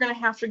they're going to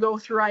have to go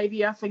through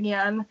IVF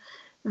again.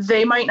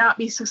 They might not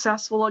be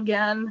successful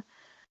again.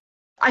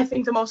 I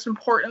think the most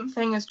important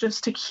thing is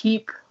just to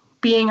keep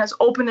being as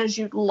open as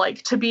you'd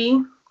like to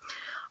be.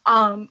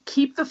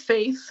 Keep the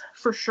faith,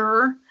 for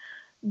sure.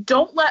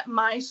 Don't let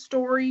my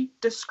story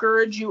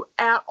discourage you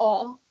at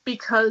all,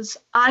 because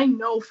I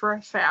know for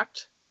a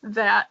fact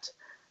that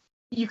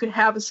you could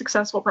have a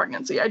successful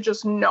pregnancy. I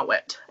just know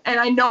it. And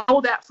I know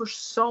that for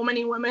so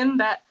many women,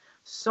 that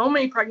so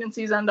many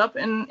pregnancies end up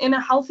in a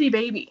healthy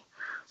baby.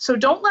 So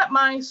don't let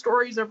my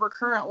stories of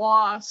recurrent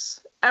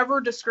loss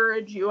ever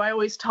discourage you. I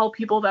always tell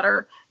people that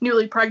are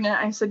newly pregnant,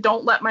 I said,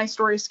 don't let my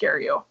story scare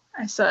you.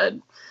 I said,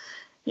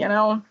 you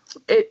know,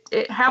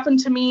 it happened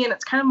to me, and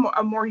it's kind of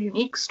a more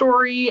unique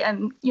story.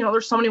 And, you know,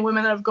 there's so many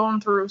women that have gone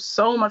through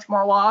so much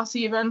more loss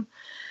even.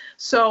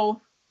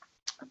 So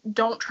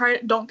don't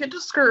get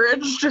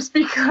discouraged just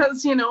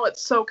because, you know,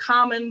 it's so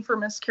common for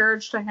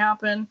miscarriage to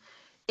happen.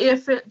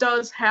 If it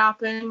does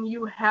happen,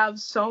 you have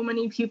so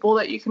many people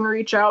that you can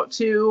reach out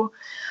to,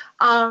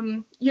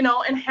 you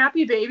know, and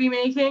happy baby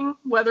making,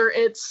 whether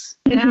it's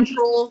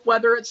natural,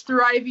 whether it's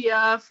through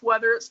IVF,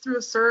 whether it's through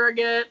a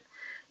surrogate,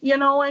 you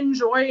know,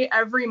 enjoy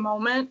every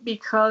moment,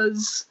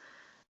 because,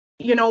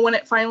 you know, when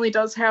it finally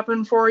does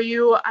happen for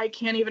you, I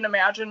can't even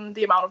imagine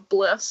the amount of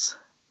bliss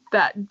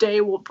that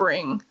day will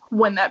bring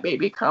when that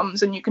baby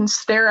comes and you can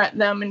stare at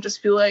them and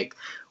just be like,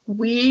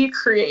 we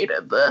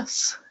created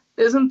this.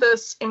 Isn't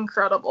this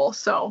incredible?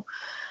 So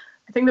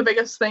I think the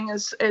biggest thing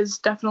is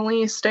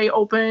definitely stay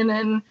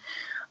open,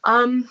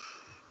 and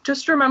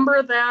just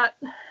remember that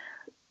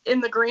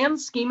in the grand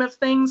scheme of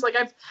things, like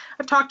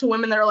I've talked to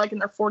women that are like in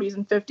their 40s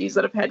and 50s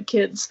that have had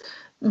kids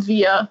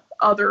via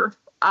other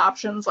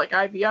options like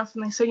IVF,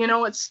 and they say, you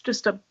know, it's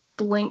just a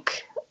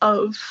blink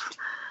of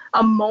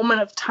a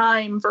moment of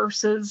time,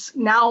 versus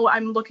now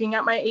I'm looking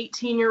at my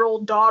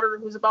 18-year-old daughter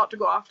who's about to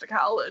go off to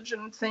college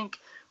and think,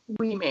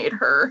 we made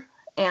her.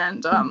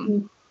 And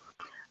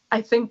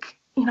I think,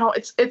 you know,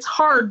 it's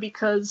hard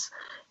because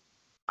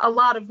a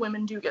lot of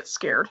women do get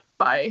scared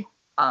by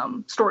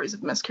stories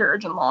of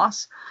miscarriage and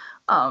loss.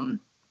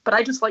 But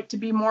I just like to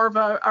be more of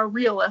a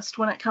realist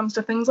when it comes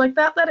to things like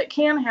that it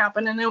can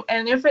happen.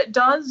 And if it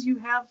does, you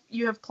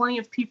have plenty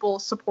of people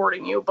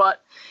supporting you,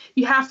 but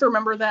you have to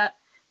remember that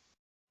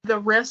the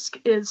risk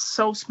is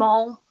so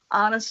small,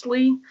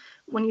 honestly,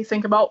 when you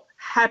think about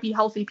happy,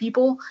 healthy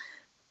people,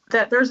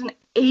 that there's an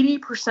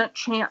 80%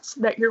 chance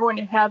that you're going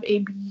to have a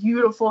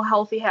beautiful,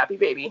 healthy, happy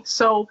baby.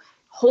 So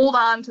hold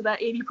on to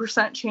that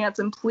 80% chance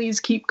and please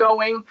keep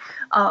going.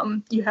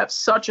 You have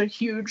such a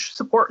huge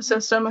support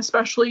system,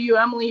 especially you,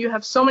 Emily. You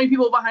have so many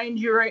people behind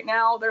you right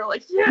now. They're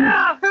like,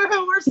 yeah,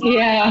 we're so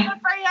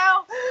excited for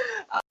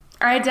you.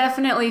 I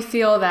definitely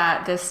feel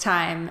that this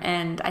time.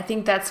 And I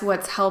think that's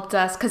what's helped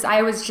us. Because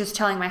I was just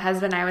telling my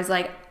husband, I was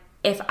like,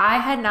 if I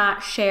had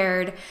not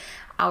shared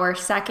our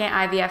second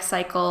IVF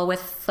cycle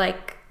with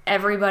like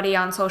everybody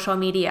on social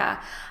media,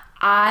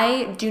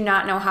 I do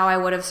not know how I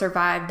would have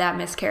survived that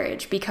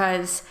miscarriage,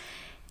 because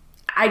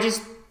I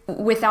just,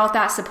 without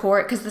that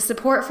support, because the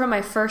support from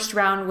my first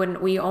round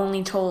when we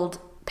only told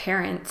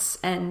parents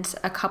and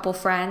a couple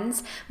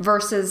friends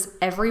versus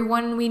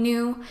everyone we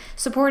knew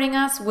supporting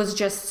us was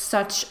just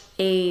such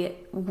a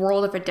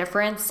world of a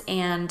difference.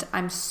 And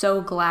I'm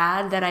so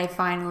glad that I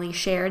finally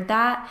shared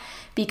that,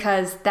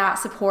 because that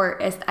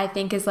support I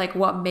think is like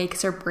what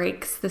makes or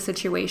breaks the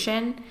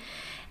situation.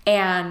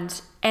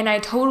 And I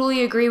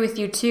totally agree with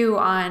you too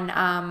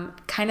on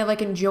kind of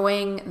like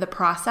enjoying the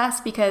process,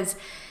 because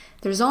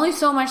there's only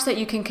so much that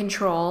you can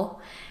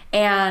control.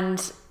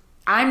 And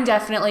I'm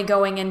definitely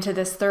going into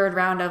this third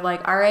round of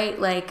like, all right,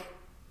 like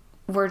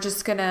we're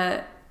just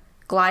gonna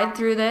glide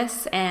through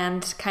this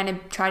and kind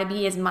of try to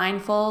be as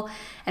mindful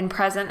and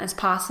present as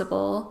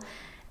possible.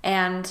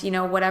 And, you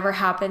know, whatever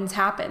happens,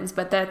 happens.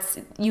 But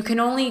you can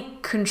only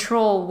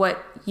control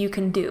what you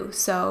can do.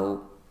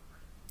 So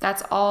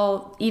that's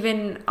all.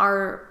 Even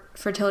our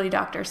fertility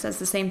doctor says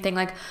the same thing.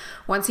 Like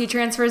once he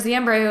transfers the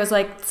embryo, he was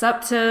like, it's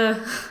up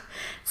to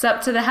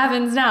the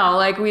heavens now.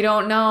 Like we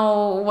don't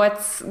know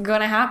what's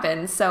going to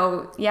happen.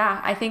 So yeah,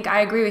 I think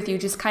I agree with you.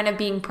 Just kind of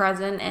being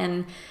present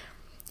and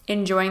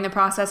enjoying the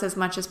process as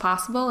much as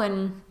possible.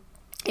 And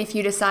if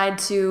you decide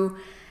to,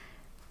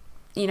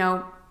 you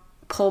know,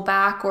 pull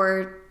back,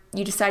 or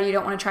you decide you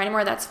don't want to try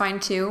anymore, that's fine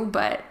too.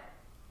 But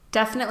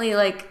definitely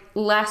like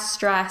less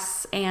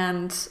stress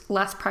and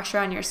less pressure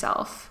on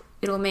yourself.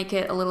 It'll make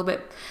it a little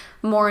bit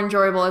more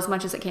enjoyable as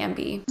much as it can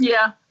be.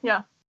 Yeah.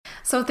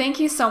 So thank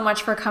you so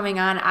much for coming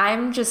on.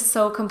 I'm just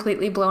so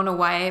completely blown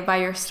away by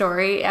your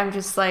story. I'm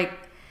just like,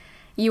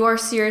 you are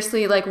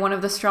seriously like one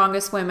of the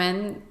strongest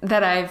women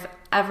that I've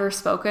ever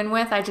spoken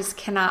with. I just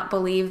cannot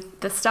believe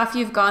the stuff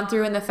you've gone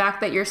through, and the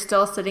fact that you're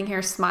still sitting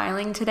here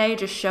smiling today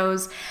just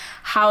shows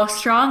how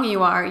strong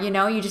you are. You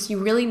know, you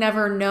really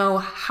never know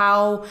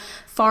how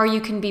far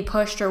you can be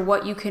pushed or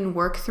what you can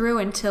work through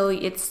until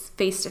it's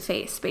face to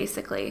face,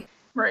 basically.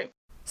 Right.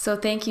 So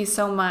thank you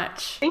so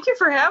much. Thank you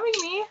for having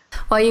me.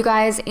 Well, you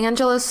guys,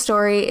 Angela's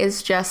story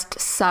is just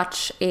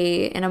such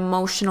an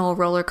emotional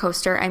roller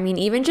coaster. I mean,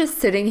 even just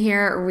sitting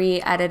here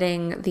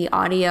re-editing the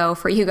audio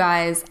for you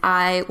guys,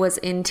 I was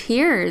in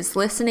tears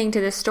listening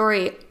to this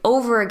story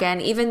over again,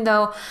 even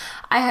though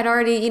I had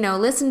already, you know,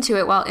 listened to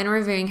it while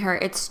interviewing her.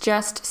 It's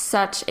just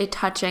such a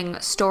touching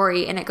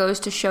story, and it goes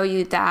to show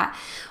you that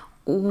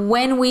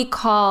when we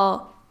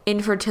call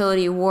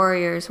infertility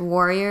warriors,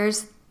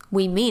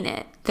 we mean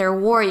it. They're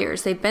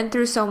warriors. They've been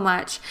through so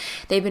much.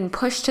 They've been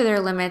pushed to their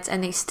limits,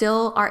 and they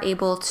still are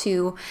able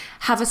to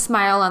have a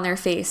smile on their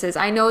faces.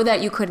 I know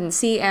that you couldn't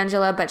see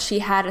Angela, but she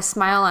had a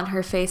smile on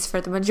her face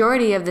for the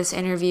majority of this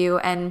interview,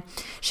 and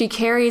she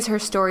carries her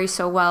story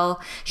so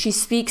well. She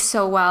speaks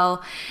so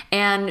well,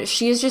 and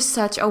she is just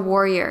such a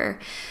warrior.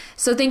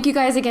 So thank you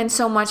guys again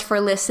so much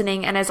for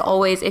listening. And as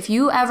always, if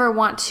you ever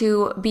want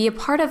to be a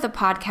part of the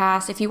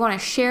podcast, if you want to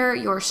share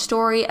your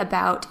story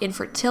about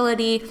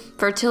infertility,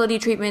 fertility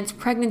treatments,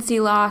 pregnancy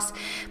loss,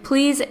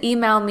 please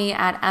email me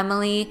at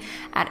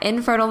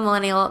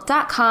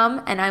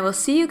emily@infertilemillennial.com, and I will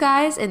see you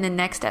guys in the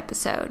next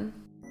episode.